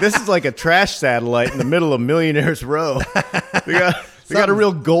 Like this is like a trash satellite in the middle of Millionaires Row. They got a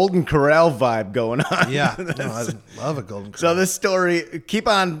real Golden Corral vibe going on. Yeah, no, I love a golden. So this story, keep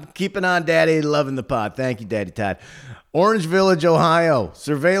on keeping on, Daddy, loving the pod. Thank you, Daddy Todd. Orange Village, Ohio.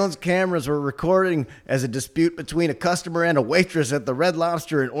 Surveillance cameras were recording as a dispute between a customer and a waitress at the Red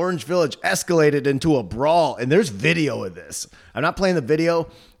Lobster in Orange Village escalated into a brawl. And there's video of this. I'm not playing the video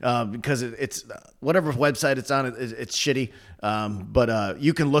because it's whatever website it's on, it's shitty. But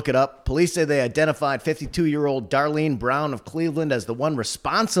you can look it up. Police say they identified 52-year-old Darlene Brown of Cleveland as the one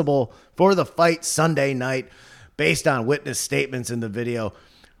responsible for the fight Sunday night based on witness statements in the video.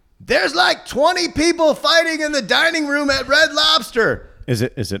 There's like 20 people fighting in the dining room at Red Lobster. Is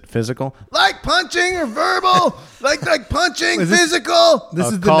it physical? Like punching or verbal? like punching, physical?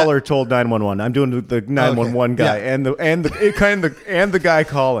 This is the caller told 911. I'm doing the 911 guy Yeah. and the guy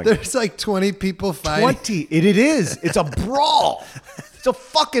calling. There's like 20 people fighting. 20. It is. It's a brawl. It's a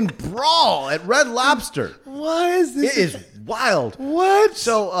fucking brawl at Red Lobster. What is this? It is wild. What?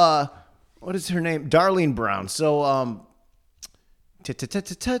 So, what is her name? Darlene Brown. So,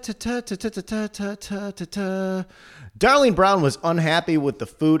 Darlene Brown was unhappy with the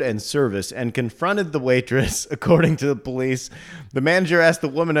food and service and confronted the waitress, according to the police. The manager asked the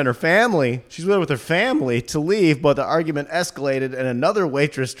woman and her family, she's there with her family, to leave, but the argument escalated and another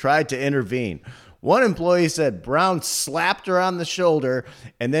waitress tried to intervene. One employee said Brown slapped her on the shoulder,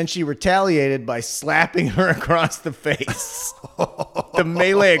 and then she retaliated by slapping her across the face. The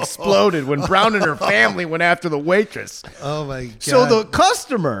melee exploded when Brown and her family went after the waitress. Oh, my God. So the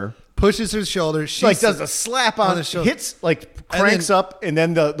customer pushes her shoulder. She like does a slap on the shoulder. hits, like cranks up, and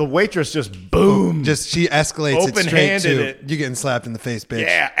then the waitress just boom. She escalates it straight Open-handed to it. you getting slapped in the face, bitch.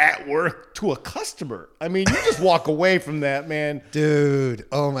 Yeah, at work to a customer. I mean, you just walk away from that, man. Dude,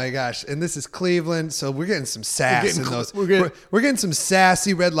 oh my gosh. And this is Cleveland, so we're getting some sass in those. we're getting- We're getting some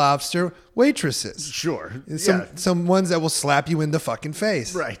sassy Red Lobster waitresses. Sure. Some ones that will slap you in the fucking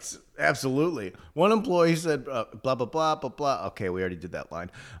face. Right. Absolutely. One employee said, blah, blah, blah, blah, blah. Okay, we already did that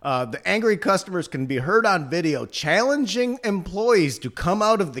line. The angry customers can be heard on video challenging employees to come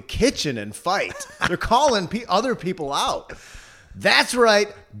out of the kitchen and fight. They're calling other people out. That's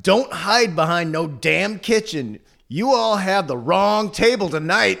right. Don't hide behind no damn kitchen. You all have the wrong table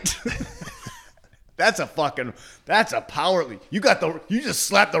tonight. That's a power. You just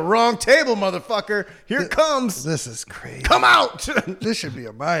slapped the wrong table, motherfucker. Here it comes. This is crazy. Come out. This should be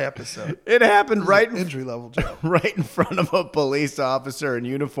my episode. It happened right Entry level job. right in front of a police officer in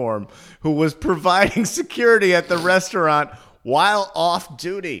uniform who was providing security at the restaurant while off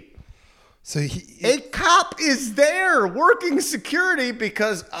duty. So A cop is there working security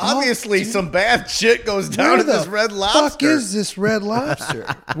because obviously some bad shit goes down at this Red Lobster. Fuck is this Red Lobster?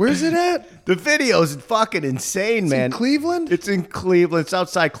 Where's it at? The video's fucking insane, man. In Cleveland? It's in Cleveland. It's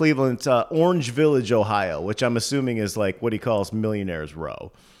outside Cleveland. It's Orange Village, Ohio, which I'm assuming is like what he calls Millionaire's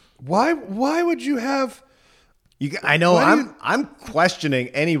Row. Why would you have? I know. Why do I'm questioning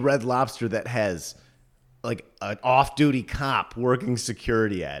any Red Lobster that has like an off-duty cop working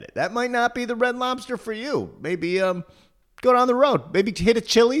security at it. That might not be the Red Lobster for you. Maybe go down the road. Maybe hit a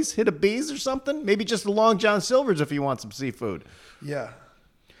Chili's, hit a B's or something. Maybe just a Long John Silver's if you want some seafood. Yeah.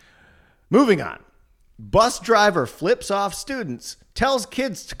 Moving on. Bus driver flips off students, tells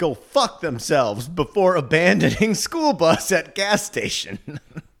kids to go fuck themselves before abandoning school bus at gas station.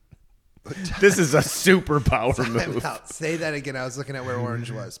 This is a superpower move. Say that again. I was looking at where Orange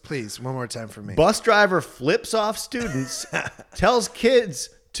was. Please, one more time for me. Bus driver flips off students, tells kids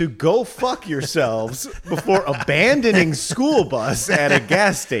to go fuck yourselves before abandoning school bus at a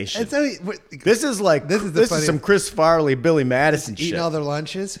gas station. This is some Chris Farley, Billy Madison shit. Eating all their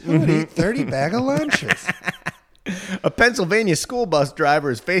lunches. Who would eat 30 bag of lunches? A Pennsylvania school bus driver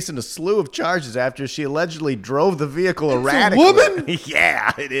is facing a slew of charges after she allegedly drove the vehicle erratically. A woman?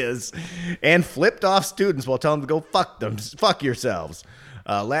 Yeah, it is. And flipped off students while telling them to go fuck yourselves.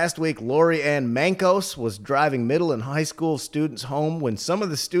 Last week, Lori Ann Mankos was driving middle and high school students home when some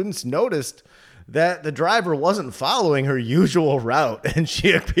of the students noticed that the driver wasn't following her usual route, and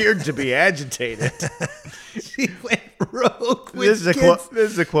she appeared to be agitated. She went rogue with This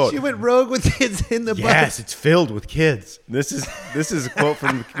is a quote. She went rogue with kids in the bus. Yes, it's filled with kids. This is a quote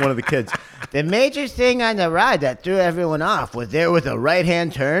from one of the kids. The major thing on the ride that threw everyone off was there was a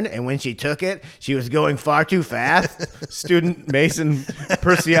right-hand turn, and when she took it, she was going far too fast. Student Mason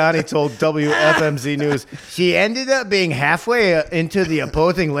Persiani told WFMZ News, she ended up being halfway into the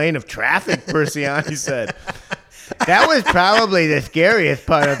opposing lane of traffic, Persiani said. That was probably the scariest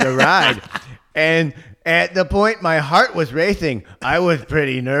part of the ride. And at the point my heart was racing, I was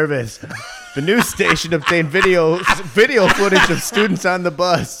pretty nervous. The news station obtained video footage of students on the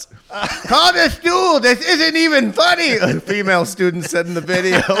bus. Call the stool. This isn't even funny, a female student said in the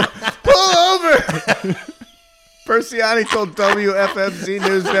video. Pull over. Persiani told WFMZ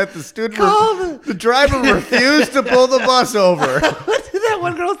News that the driver refused to pull the bus over. What did that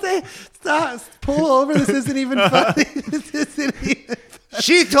one girl say? Stop. Pull over. This isn't even funny. This isn't even funny.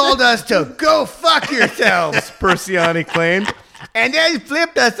 She told us to go fuck yourselves, Persiani claimed, and then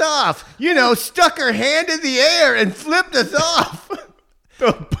flipped us off. Stuck her hand in the air and flipped us off.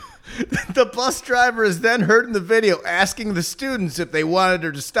 The bus driver is then heard in the video asking the students if they wanted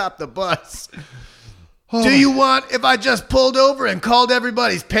her to stop the bus. Do you want if I just pulled over and called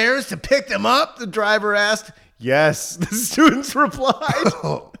everybody's parents to pick them up? The driver asked. Yes, the students replied.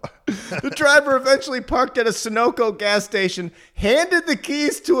 The driver eventually parked at a Sunoco gas station, handed the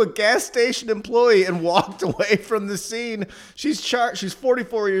keys to a gas station employee, and walked away from the scene. She's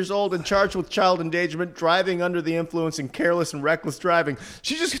 44 years old and charged with child endangerment, driving under the influence, and careless and reckless driving.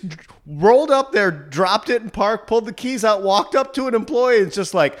 She just rolled up there, dropped it in park, pulled the keys out, walked up to an employee, and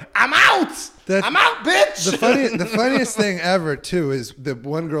just like, I'm out! I'm out, bitch. The funniest thing ever too is the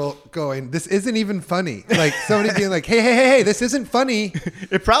one girl going, "This isn't even funny." Like somebody being like, "Hey, this isn't funny."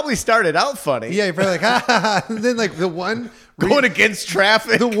 It probably started out funny. Yeah, you're probably like, "Ha ha ha." And then like the one Going against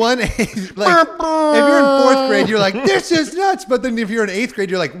traffic. the one like if you're in 4th grade, you're like, "This is nuts." But then if you're in 8th grade,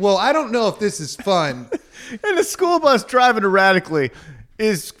 you're like, "Well, I don't know if this is fun." And the school bus driving erratically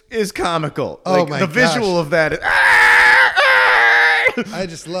is comical. Oh my the gosh. visual of that is I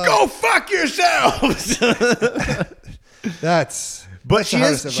just love go fuck yourselves. But she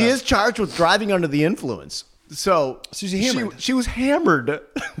is charged with driving under the influence. So she's hammered. She was hammered.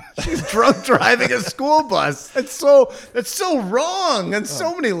 She's drunk driving a school bus. That's so wrong on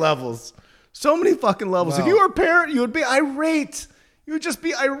so many levels. So many fucking levels. Wow. If you were a parent, you would be irate. You would just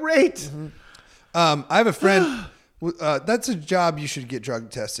be irate. Mm-hmm. I have a friend. That's a job you should get drug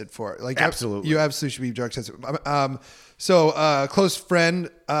tested for. Like Absolutely. you absolutely should be drug tested. So close friend.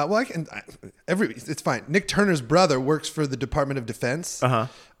 It's fine. Nick Turner's brother works for the Department of Defense.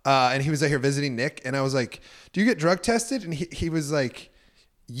 And he was out here visiting Nick, and I was like, "Do you get drug tested?" And he was like,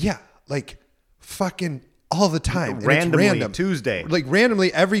 "Yeah, like fucking all the time, and Randomly, it's random. Tuesday. like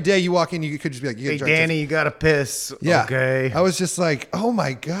randomly every day you walk in, you could just be like, you get Hey, drug Danny, tested. you got to piss. Yeah. Okay. I was just like, oh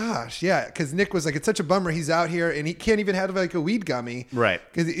my gosh. Yeah. Cause Nick was like, it's such a bummer. He's out here and he can't even have like a weed gummy. Right.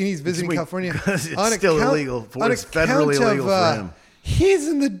 Cause he's visiting Because California. it's still illegal. It's federally illegal for him. He's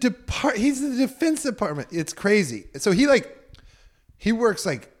in the Defense Department. It's crazy. So he works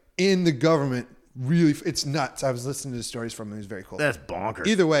like in the government. Really, it's nuts. I was listening to the stories from him. It was very cool. That's bonkers.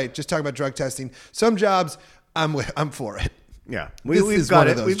 Either way, just talking about drug testing. Some jobs, I'm for it. Yeah, This we've is got one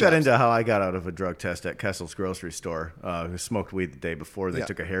of it. those We've got jobs. into how I got out of a drug test at Kessel's grocery store. Who smoked weed the day before. They Yeah.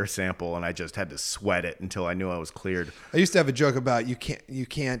 took a hair sample, and I just had to sweat it until I knew I was cleared. I used to have a joke about you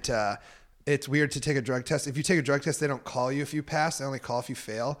can't. It's weird to take a drug test. If you take a drug test, they don't call you if you pass. They only call if you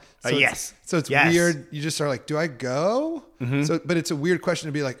fail. Yes. So it's Yes. weird. You just are like, do I go? So, but it's a weird question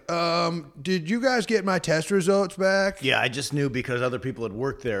to be like, did you guys get my test results back? Yeah, I just knew because other people had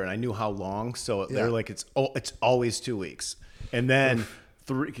worked there, and I knew how long. So Yeah. they're like, it's always 2 weeks, and then.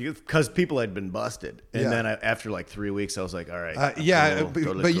 Because people had been busted, and Yeah. then after like 3 weeks, I was like, "All right, Yeah, cool, but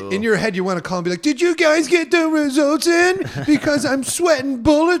cool." in your head, you want to call and be like, did you guys get the results in? Because I'm sweating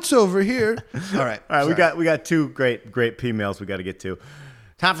bullets over here. All right. All right, sorry. we got two great P-mails we got to get to.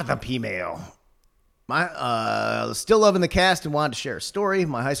 Time for the P-mail. Still loving the cast and wanted to share a story.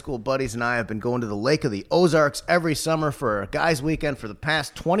 My high school buddies and I have been going to the Lake of the Ozarks every summer for a guys' weekend for the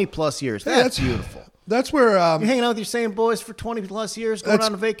past 20 plus years. Yeah, That's beautiful. That's where You hanging out with your same boys for 20 plus years, going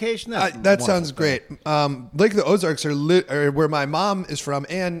on a vacation. That's that wonderful. sounds great. Lake of the Ozarks are where my mom is from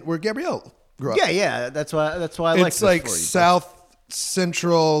and where Gabrielle grew up. Yeah. That's why I like It's this like for you. South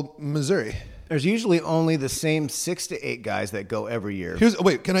Central Missouri. There's usually only the same 6 to 8 guys that go every year.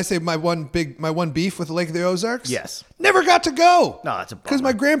 Can I say my one beef with the Lake of the Ozarks? Yes. Never got to go. No, it's a bummer. Because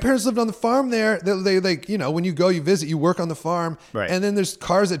my grandparents lived on the farm there. They like, when you go, you visit, you work on the farm. Right. And then there's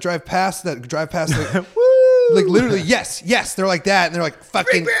cars that drive past like, Woo! like literally, yes, they're like that. And they're like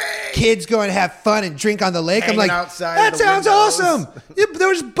fucking kids going to have fun and drink on the lake. Hanging I'm like, outside that of the sounds windows." awesome. Yeah, but there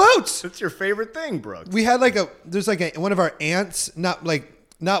was boats. That's your favorite thing, Brooks. We had one of our aunts,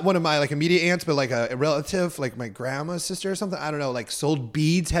 not one of my like immediate aunts, but like a relative, like my grandma's sister or something. I don't know, like sold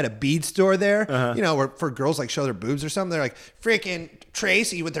beads, had a bead store there, where for girls like show their boobs or something. They're like, freaking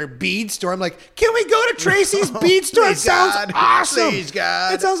Tracy with her bead store. I'm like, can we go to Tracy's bead store? It Please, sounds God. awesome. Please,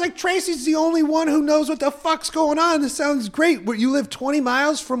 God. It sounds like Tracy's the only one who knows what the fuck's going on. This sounds great. Where you live 20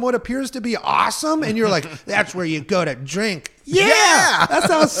 miles from what appears to be awesome. And you're like, that's where you go to drink. Yeah. That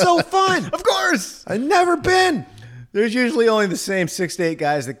sounds so fun. Of course. I've never been. There's usually only the same 6 to 8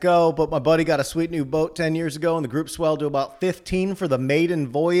 guys that go, but my buddy got a sweet new boat 10 years ago, and the group swelled to about 15 for the maiden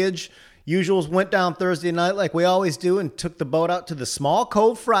voyage. Usuals went down Thursday night like we always do and took the boat out to the Small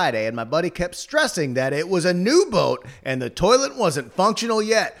Cove Friday, and my buddy kept stressing that it was a new boat and the toilet wasn't functional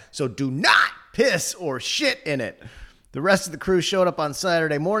yet, so do not piss or shit in it. The rest of the crew showed up on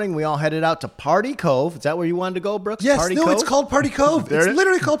Saturday morning. We all headed out to Party Cove. Is that where you wanted to go, Brooks? Yes, Party no, Cove? it's called Party Cove. There It's it is.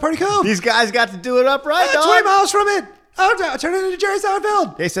 literally called Party Cove. These guys got to do it up right, dog. 20 miles from it. I'll turn it into Jerry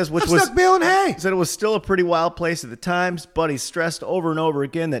Seinfeld. He says, which I'm was stuck baling hay. said it was still a pretty wild place at the time. Buddies stressed over and over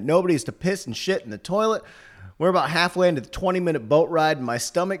again that nobody's to piss and shit in the toilet. We're about halfway into the 20-minute boat ride, and my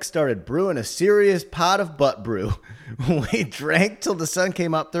stomach started brewing a serious pot of butt brew. We drank till the sun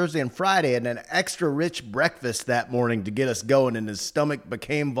came up Thursday and Friday, and an extra rich breakfast that morning to get us going, and his stomach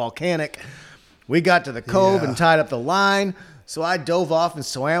became volcanic. We got to the cove and tied up the line. So I dove off and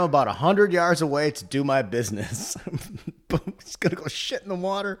swam about 100 yards away to do my business. Just gonna go shit in the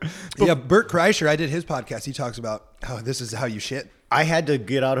water. Yeah, Bert Kreischer, I did his podcast. He talks about how this is how you shit. I had to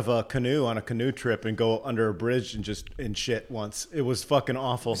get out of a canoe on a canoe trip and go under a bridge and shit once. It was fucking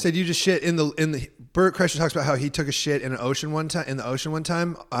awful. Said you just shit in the Bert Kreischer talks about how he took a shit in the ocean one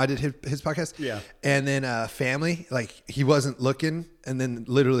time. I did his podcast. Yeah. And then family, like he wasn't looking, and then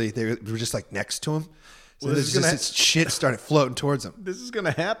literally they were just like next to him. So Well, this is gonna shit started floating towards him. This is going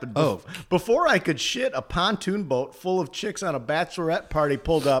to happen. Oh. Before I could shit, a pontoon boat full of chicks on a bachelorette party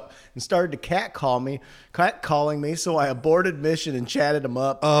pulled up and started to catcalling me. So I aborted mission and chatted them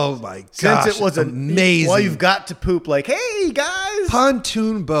up. Oh my gosh. Since it was amazing. Well, you've got to poop like, hey, guys.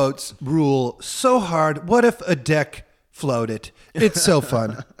 Pontoon boats rule so hard. What if a deck floated? It's so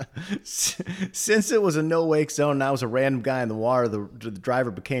fun. Since it was a no-wake zone and I was a random guy in the water, the driver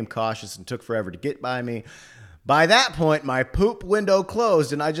became cautious and took forever to get by me. By that point, my poop window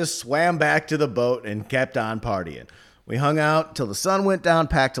closed and I just swam back to the boat and kept on partying. We hung out till the sun went down,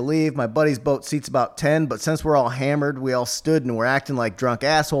 packed to leave. My buddy's boat seats about 10, but since we're all hammered, we all stood and were acting like drunk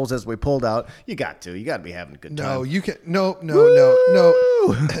assholes as we pulled out. You got to be having a good time. No, you can no.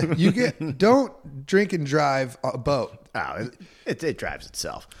 Don't drink and drive a boat. Oh, it drives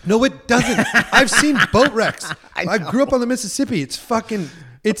itself. No, it doesn't. I've seen boat wrecks. I grew up on the Mississippi.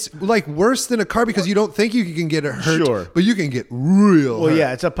 It's like worse than a car because you don't think you can get hurt, Sure. but you can get real hurt.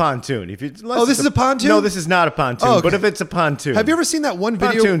 Yeah, it's a pontoon. This is a pontoon? No, this is not a pontoon. Oh, okay. But if it's a pontoon, Have you ever seen that one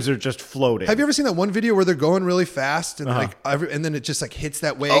video? Pontoons are just floating. Have you ever seen that one video where they're going really fast and and then it just like hits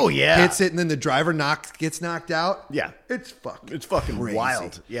that wave? Oh, yeah. Hits it and then the driver gets knocked out. Yeah, It's fucking crazy.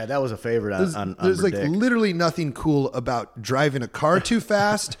 wild. Yeah, that was a favorite on There's like Verdict. literally nothing cool about driving a car too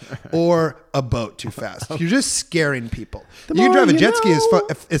fast or a boat too fast. You're just scaring people. You can more drive a you jet ski know.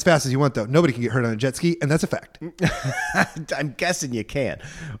 as fast as you want, though. Nobody can get hurt on a jet ski, and that's a fact. I'm guessing you can.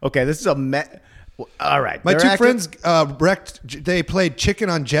 Okay, this is all right. My they're two acting- friends wrecked. They played chicken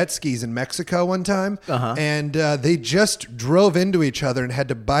on jet skis in Mexico one time, and they just drove into each other and had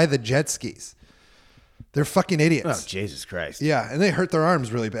to buy the jet skis. They're fucking idiots. Oh, Jesus Christ. Yeah, and they hurt their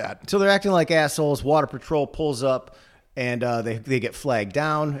arms really bad. So they're acting like assholes. Water Patrol pulls up, and they get flagged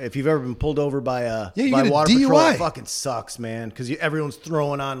down. If you've ever been pulled over by you by get a Water Patrol, DUI. it fucking sucks, man. Because everyone's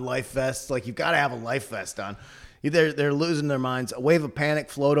throwing on life vests. Like, you've got to have a life vest on. They're losing their minds. A wave of panic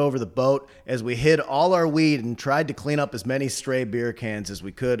flowed over the boat as we hid all our weed and tried to clean up as many stray beer cans as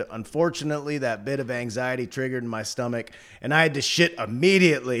we could. Unfortunately, that bit of anxiety triggered in my stomach, and I had to shit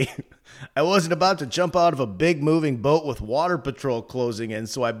immediately. I wasn't about to jump out of a big moving boat with Water Patrol closing in,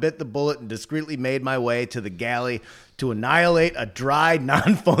 so I bit the bullet and discreetly made my way to the galley to annihilate a dry,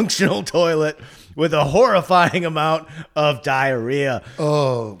 non-functional toilet with a horrifying amount of diarrhea.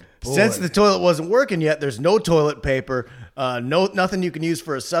 Oh, boy. Since the toilet wasn't working yet, there's no toilet paper, nothing you can use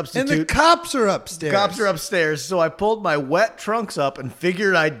for a substitute. And the cops are upstairs. Cops are upstairs, so I pulled my wet trunks up and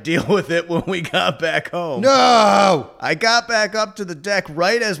figured I'd deal with it when we got back home. No! I got back up to the deck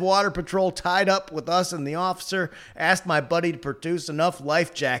right as Water Patrol tied up with us and the officer asked my buddy to produce enough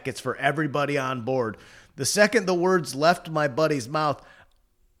life jackets for everybody on board. The second the words left my buddy's mouth,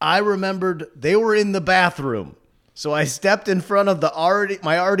 I remembered they were in the bathroom. So I stepped in front of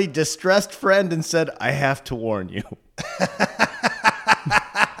my already distressed friend and said, I have to warn you.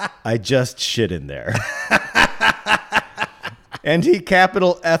 I just shit in there. And he,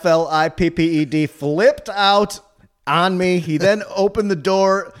 capital FLIPPED, flipped out on me. He then opened the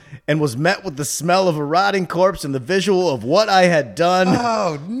door and was met with the smell of a rotting corpse and the visual of what I had done.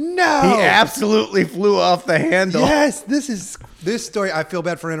 Oh, no. He absolutely flew off the handle. Yes, this story, I feel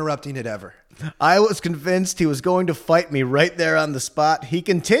bad for interrupting it ever. I was convinced he was going to fight me right there on the spot. He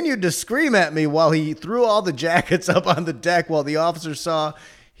continued to scream at me while he threw all the jackets up on the deck. While the officer saw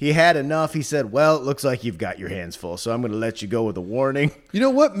he had enough, he said, well, it looks like you've got your hands full, so I'm going to let you go with a warning. You know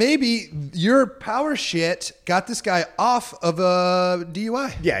what? Maybe your power shit got this guy off of a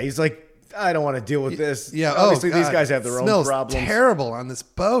DUI. Yeah, he's like, I don't want to deal with this. Yeah, Obviously, God. these guys have their own Smells problems. terrible on this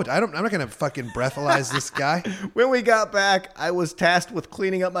boat. I'm not going to fucking breathalyze this guy. When we got back, I was tasked with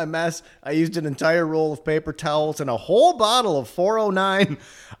cleaning up my mess. I used an entire roll of paper towels and a whole bottle of 409.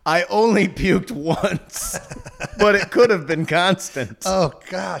 I only puked once, but it could have been constant. Oh,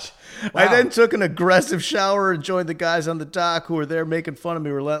 gosh. I Wow. then took an aggressive shower and joined the guys on the dock who were there making fun of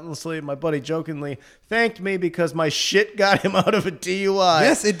me relentlessly. My buddy jokingly thanked me because my shit got him out of a DUI.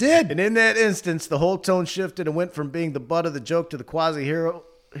 Yes, it did. And in that instance, the whole tone shifted and went from being the butt of the joke to the quasi-hero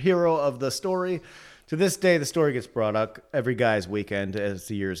of the story To this day, the story gets brought up every guy's weekend as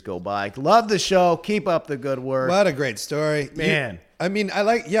the years go by. Love the show. Keep up the good work. What a great story. Man.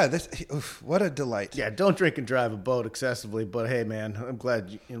 This, what a delight. Yeah, don't drink and drive a boat excessively, but hey, man, I'm glad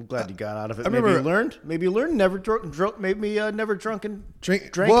you got out of it. I remember, maybe you learned never drunk and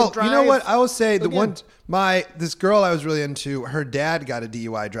drink. Well, and drive. You know what? I will say this girl I was really into, her dad got a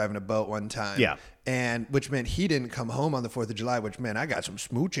DUI driving a boat one time. Yeah. And which meant he didn't come home on the 4th of July, which meant I got some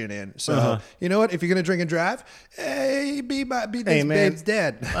smooching in. So, you know what? If you're going to drink and drive, hey, be this babe's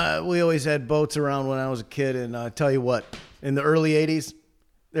dad. We always had boats around when I was a kid. And I tell you what, in the early 80s,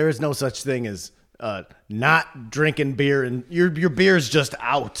 there is no such thing as not drinking beer. And your beer's just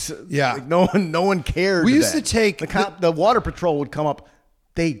out. Yeah. Like no one cared. We used to take... The water patrol would come up.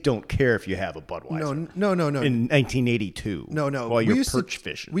 They don't care if you have a Budweiser. No. In 1982. No. While you're perch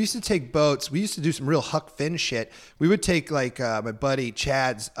fishing. We used to take boats. We used to do some real Huck Finn shit. We would take like my buddy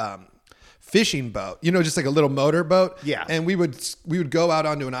Chad's fishing boat, just like a little motor boat. Yeah. And we would go out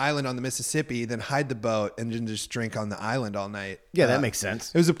onto an island on the Mississippi, then hide the boat and then just drink on the island all night. Yeah, that makes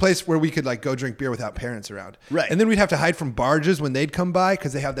sense. It was a place where we could like go drink beer without parents around. Right. And then we'd have to hide from barges when they'd come by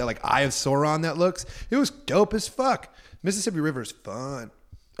because they have that like Eye of Sauron that looks. It was dope as fuck. Mississippi River is fun.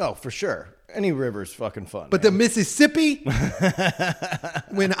 Oh, for sure. Any river's fucking fun. But the Mississippi,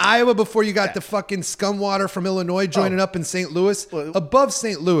 when Iowa, before you got the fucking scum water from Illinois joining up in St. Louis, above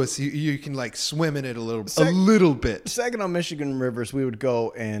St. Louis, you can like swim in it a little bit. Saginaw, Michigan rivers, we would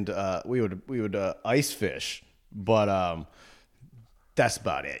go and we would ice fish, but that's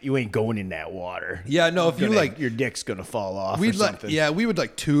about it. You ain't going in that water. Yeah, no. If you like, your dick's gonna fall off. We'd or something. we would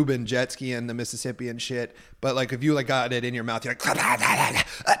like tube and jet ski in the Mississippi and shit. But like, if you like got it in your mouth, you're like,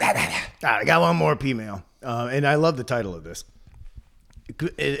 I got one more P-mail, and I love the title of this.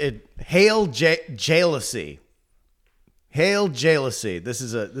 Hail Jealousy. Hail Jealousy. This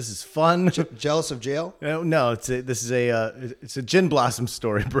is fun. Jealous of jail? No, it's a Gin Blossom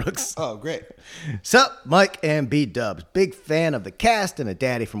story, Brooks. Oh, great. Sup, Mike and B-Dubs. Big fan of the cast and a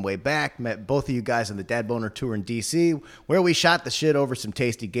daddy from way back. Met both of you guys on the Dad Boner tour in D.C., where we shot the shit over some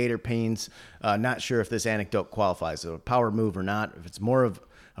tasty gator pains. Not sure if this anecdote qualifies as a power move or not, if it's more of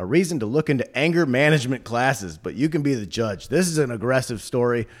a reason to look into anger management classes, but you can be the judge. This is an aggressive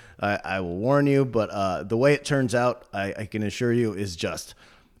story. I will warn you, but the way it turns out, I can assure you, is just.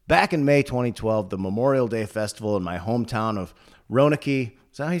 Back in May 2012, the Memorial Day Festival in my hometown of Roanoke, is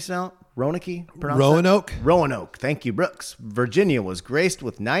that how you sound it? Roanoke? Roanoke. Thank you, Brooks. Virginia was graced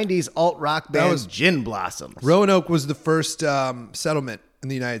with 90s alt-rock band Gin Blossoms. Roanoke was the first settlement in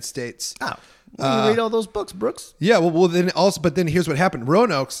the United States. Oh. You read all those books, Brooks? Yeah, well, but then here's what happened.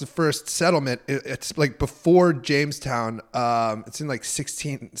 Roanoke's the first settlement. It's like before Jamestown. It's in like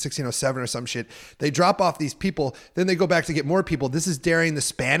 1607 or some shit. They drop off these people, then they go back to get more people. This is during the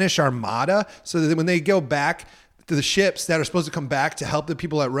Spanish Armada. So that when they go back to the ships that are supposed to come back to help the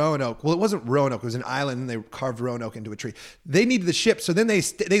people at Roanoke, well, it wasn't Roanoke. It was an island, and they carved Roanoke into a tree. They needed the ship, so then they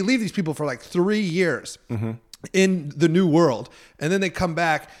leave these people for like 3 years in the New World, and then they come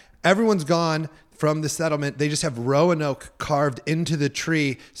back. Everyone's gone from the settlement. They just have Roanoke carved into the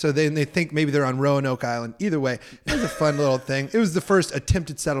tree. So then they think maybe they're on Roanoke Island. Either way, it was a fun little thing. It was the first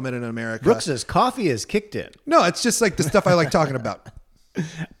attempted settlement in America. Brooks says coffee has kicked in. No, it's just like the stuff I like talking about.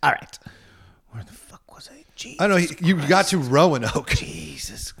 All right. Where the fuck was I? Jesus I don't know. You got to Roanoke.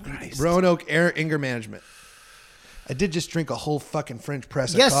 Jesus Christ. Roanoke Anger Management. I did just drink a whole fucking French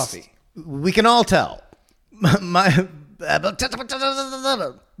press of coffee. We can all tell.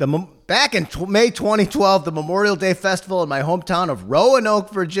 Back in May 2012, the Memorial Day Festival in my hometown of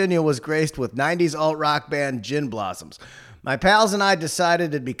Roanoke, Virginia was graced with 90s alt-rock band Gin Blossoms. My pals and I decided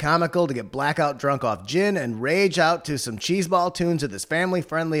it'd be comical to get blackout drunk off gin and rage out to some cheeseball tunes at this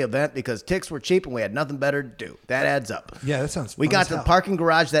family-friendly event because ticks were cheap and we had nothing better to do. That adds up. Yeah, that sounds fun. We got to the parking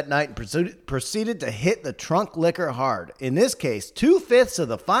garage that night and proceeded to hit the trunk liquor hard. In this case, 2/5 of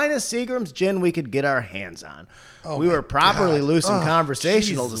the finest Seagram's gin we could get our hands on. Oh we were properly God. loose and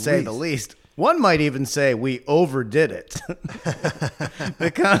conversational, to say the least. One might even say we overdid it.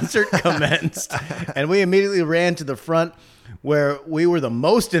 The concert commenced, and we immediately ran to the front, where we were the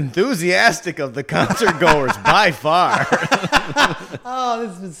most enthusiastic of the concert goers by far. Oh,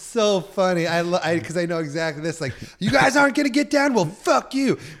 this is so funny. Because I know exactly this. Like, you guys aren't going to get down? Well, fuck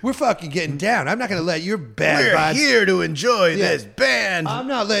you. We're fucking getting down. I'm not going to let your bad vibes. We're here to enjoy this band. I'm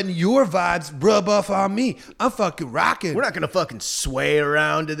not letting your vibes rub off on me. I'm fucking rocking. We're not going to fucking sway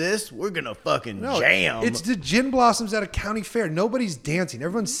around to this. We're going to fucking jam. It's the Gin Blossoms at a county fair. Nobody's dancing.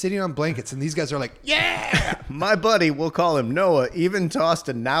 Everyone's sitting on blankets, and these guys are like, yeah. My buddy, we'll call him Noah, even tossed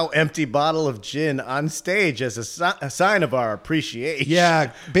a now empty bottle of gin on stage as a sign of our appreciation.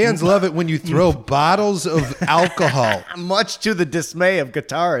 Yeah, bands love it when you throw bottles of alcohol. Much to the dismay of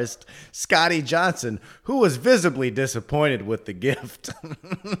guitarist Scotty Johnson, who was visibly disappointed with the gift.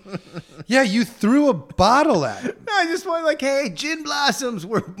 Yeah, you threw a bottle at it. I just went like, hey, Gin Blossoms,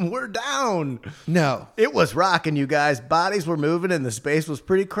 we're down. No. It was rocking, you guys. Bodies were moving and the space was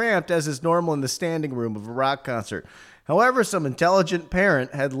pretty cramped, as is normal in the standing room of a rock concert. However, some intelligent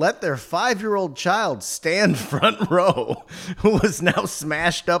parent had let their 5-year-old child stand front row, who was now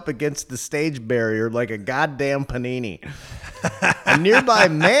smashed up against the stage barrier like a goddamn panini. A nearby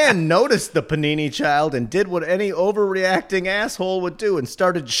man noticed the panini child and did what any overreacting asshole would do and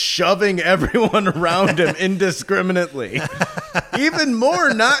started shoving everyone around him indiscriminately. Even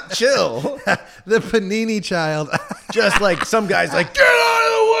more not chill. The panini child. Just like some guy's like, get out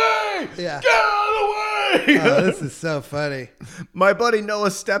of the way! Yeah. Get out of the way! Oh, this is so funny. My buddy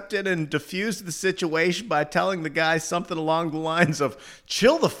Noah stepped in and diffused the situation by telling the guy something along the lines of,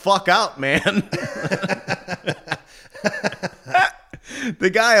 chill the fuck out, man. The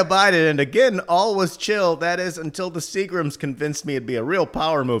guy abided, and again, all was chill. That is, until the Seagrams convinced me it'd be a real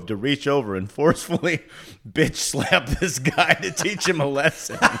power move to reach over and forcefully bitch slap this guy to teach him a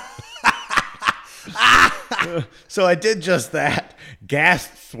lesson. So I did just that.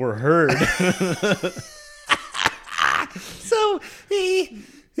 Gasps were heard. So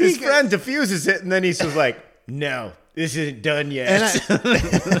His friend diffuses it, and then he's just like, no, this isn't done yet.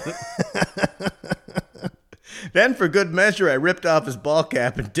 Then, for good measure, I ripped off his ball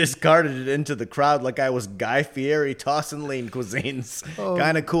cap and discarded it into the crowd like I was Guy Fieri tossing lean cuisines. Oh.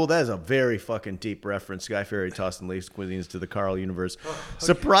 Kind of cool. That is a very fucking deep reference. Guy Fieri tossing lean cuisines to the Carl universe. Oh, okay.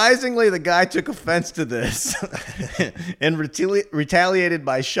 Surprisingly, the guy took offense to this and retaliated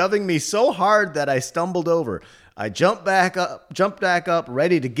by shoving me so hard that I stumbled over. I jumped back up,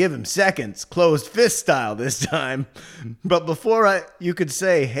 ready to give him seconds, closed fist style this time. But before you could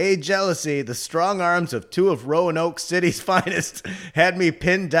say, hey, jealousy, the strong arms of two of Roanoke City's finest had me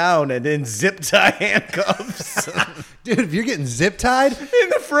pinned down and in zip-tie handcuffs. Dude, if you're getting zip-tied? In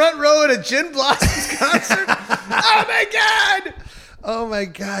the front row at a Gin Blossoms concert? Oh, my God! Oh my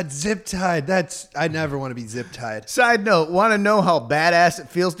God, zip-tied. I never want to be zip-tied. Side note, want to know how badass it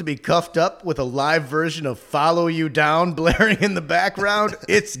feels to be cuffed up with a live version of Follow You Down blaring in the background?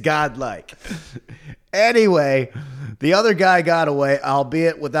 It's godlike. Anyway, the other guy got away,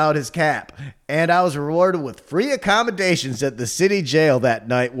 albeit without his cap. And I was rewarded with free accommodations at the city jail that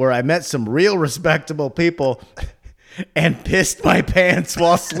night, where I met some real respectable people and pissed my pants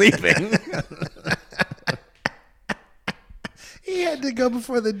while sleeping. He had to go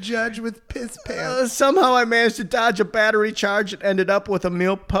before the judge with piss pants. Somehow I managed to dodge a battery charge and ended up with a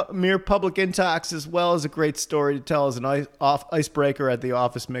mere public intox, as well as a great story to tell as an icebreaker at the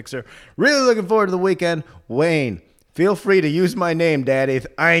office mixer. Really looking forward to the weekend. Wayne, feel free to use my name, Daddy.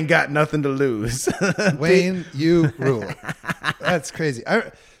 I ain't got nothing to lose. Wayne, you rule. That's crazy.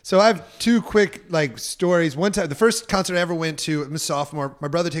 So I have two quick stories. One time, the first concert I ever went to, I'm a sophomore. My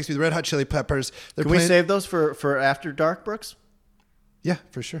brother takes me to the Red Hot Chili Peppers. Can we save those for after dark, Brooks? Yeah,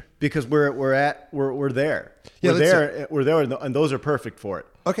 for sure. Because we're there. Yeah, we're there, and those are perfect for it.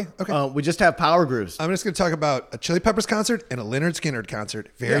 Okay. We just have power grooves. I'm just going to talk about a Chili Peppers concert and a Lynyrd Skynyrd concert.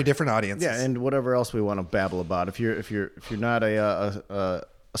 Very different audiences. Yeah, and whatever else we want to babble about. If you're not a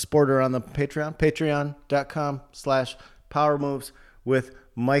supporter on the Patreon, patreon.com/powermoves with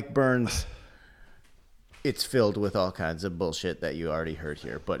Mike Burns. It's filled with all kinds of bullshit that you already heard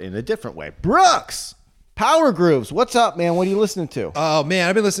here, but in a different way. Brooks! Power Grooves, what's up, man? What are you listening to? Oh, man,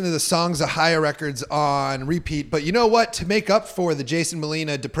 I've been listening to the Songs of Higher records on repeat. But you know what? To make up for the Jason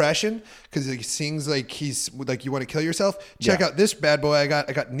Molina depression, because he sings like he's like you want to kill yourself, check out this bad boy I got.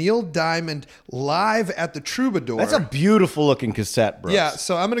 I got Neil Diamond live at the Troubadour. That's a beautiful looking cassette, Brooks. Yeah,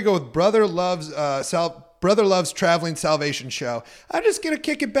 so I'm going to go with Brother Love's Traveling Salvation Show. I'm just going to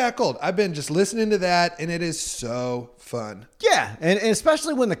kick it back old. I've been just listening to that, and it is so fun. Yeah, and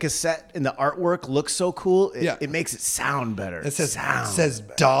especially when the cassette and the artwork looks so cool, it makes it sound better. It says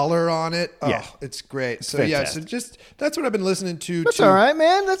dollar on it. Oh, yeah. It's great. So fantastic. That's what I've been listening to. That's all right,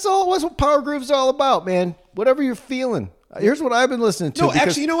 man. That's what Power Groove's all about, man. Whatever you're feeling. Here's what I've been listening to. No,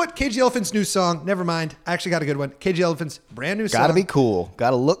 actually, you know what? KG Elephant's new song. Never mind. I actually got a good one. KG Elephant's brand new song. Gotta be cool.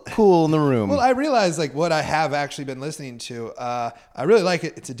 Gotta look cool in the room. Well, I realized what I have actually been listening to. I really like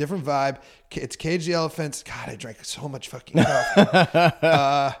it. It's a different vibe. It's KG Elephant's. God, I drank so much fucking coffee.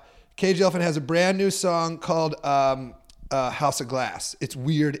 KG Elephant has a brand new song called House of Glass. It's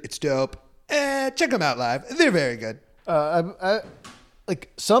weird. It's dope. Check them out live. They're very good. like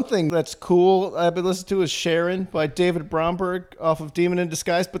something that's cool I've been listening to is Sharon by David Bromberg off of Demon in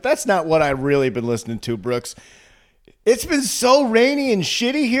Disguise, but that's not what I've really been listening to, Brooks. It's been so rainy and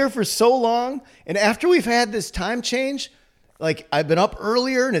shitty here for so long, and after we've had this time change, like I've been up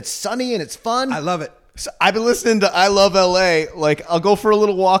earlier and it's sunny and it's fun. I love it. So I've been listening to I Love LA. Like I'll go for a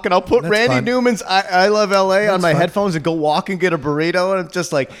little walk and I'll put That's Randy fun. Newman's I Love LA on my fun. headphones and go walk and get a burrito. And it's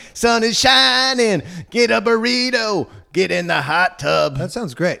just like, sun is shining, get a burrito, get in the hot tub. That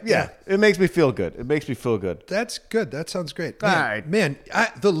sounds great. Yeah, it makes me feel good. It makes me feel good. That's good. That sounds great. All Man, right. man,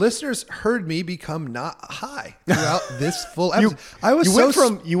 the listeners heard me become not high throughout this full episode.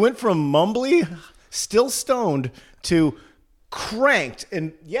 You went from mumbly, still stoned, to cranked,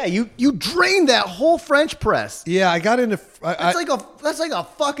 and yeah, you drained that whole French press. Yeah, I got into. That's like a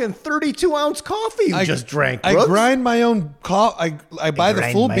fucking 32-ounce coffee you just drank. I Brooks. grind my own coffee. I buy the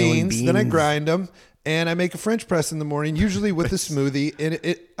grind full my own beans, then I beans. grind them, and I make a French press in the morning, usually with a smoothie.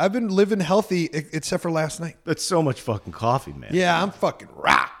 And I've been living healthy except for last night. That's so much fucking coffee, man. Yeah, I'm fucking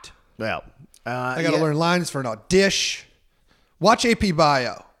rocked. Well, I got to learn lines for an audition. Watch AP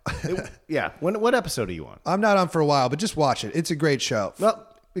Bio. Yeah. What episode are you on? I'm not on for a while, but just watch it. It's a great show. Well,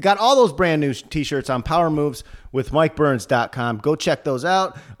 we got all those brand new t-shirts on powermoveswithmikeburns.com. Go check those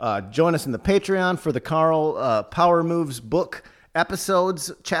out. Join us in the Patreon for the Carl Power Moves book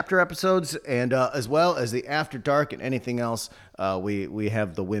episodes, chapter episodes, and as well as the After Dark and anything else. We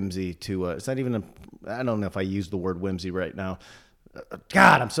have the whimsy to. It's not even. I don't know if I use the word whimsy right now.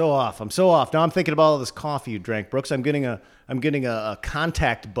 God, I'm so off. Now I'm thinking about all this coffee you drank, Brooks. I'm getting a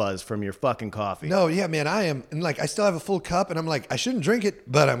contact buzz from your fucking coffee. No, yeah, man, I am. And like, I still have a full cup, and I'm like, I shouldn't drink it,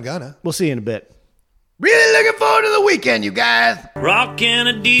 but I'm gonna. We'll see you in a bit. Really looking forward to the weekend, you guys. Rockin'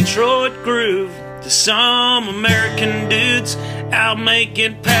 a Detroit groove to some American dudes out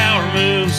making power moves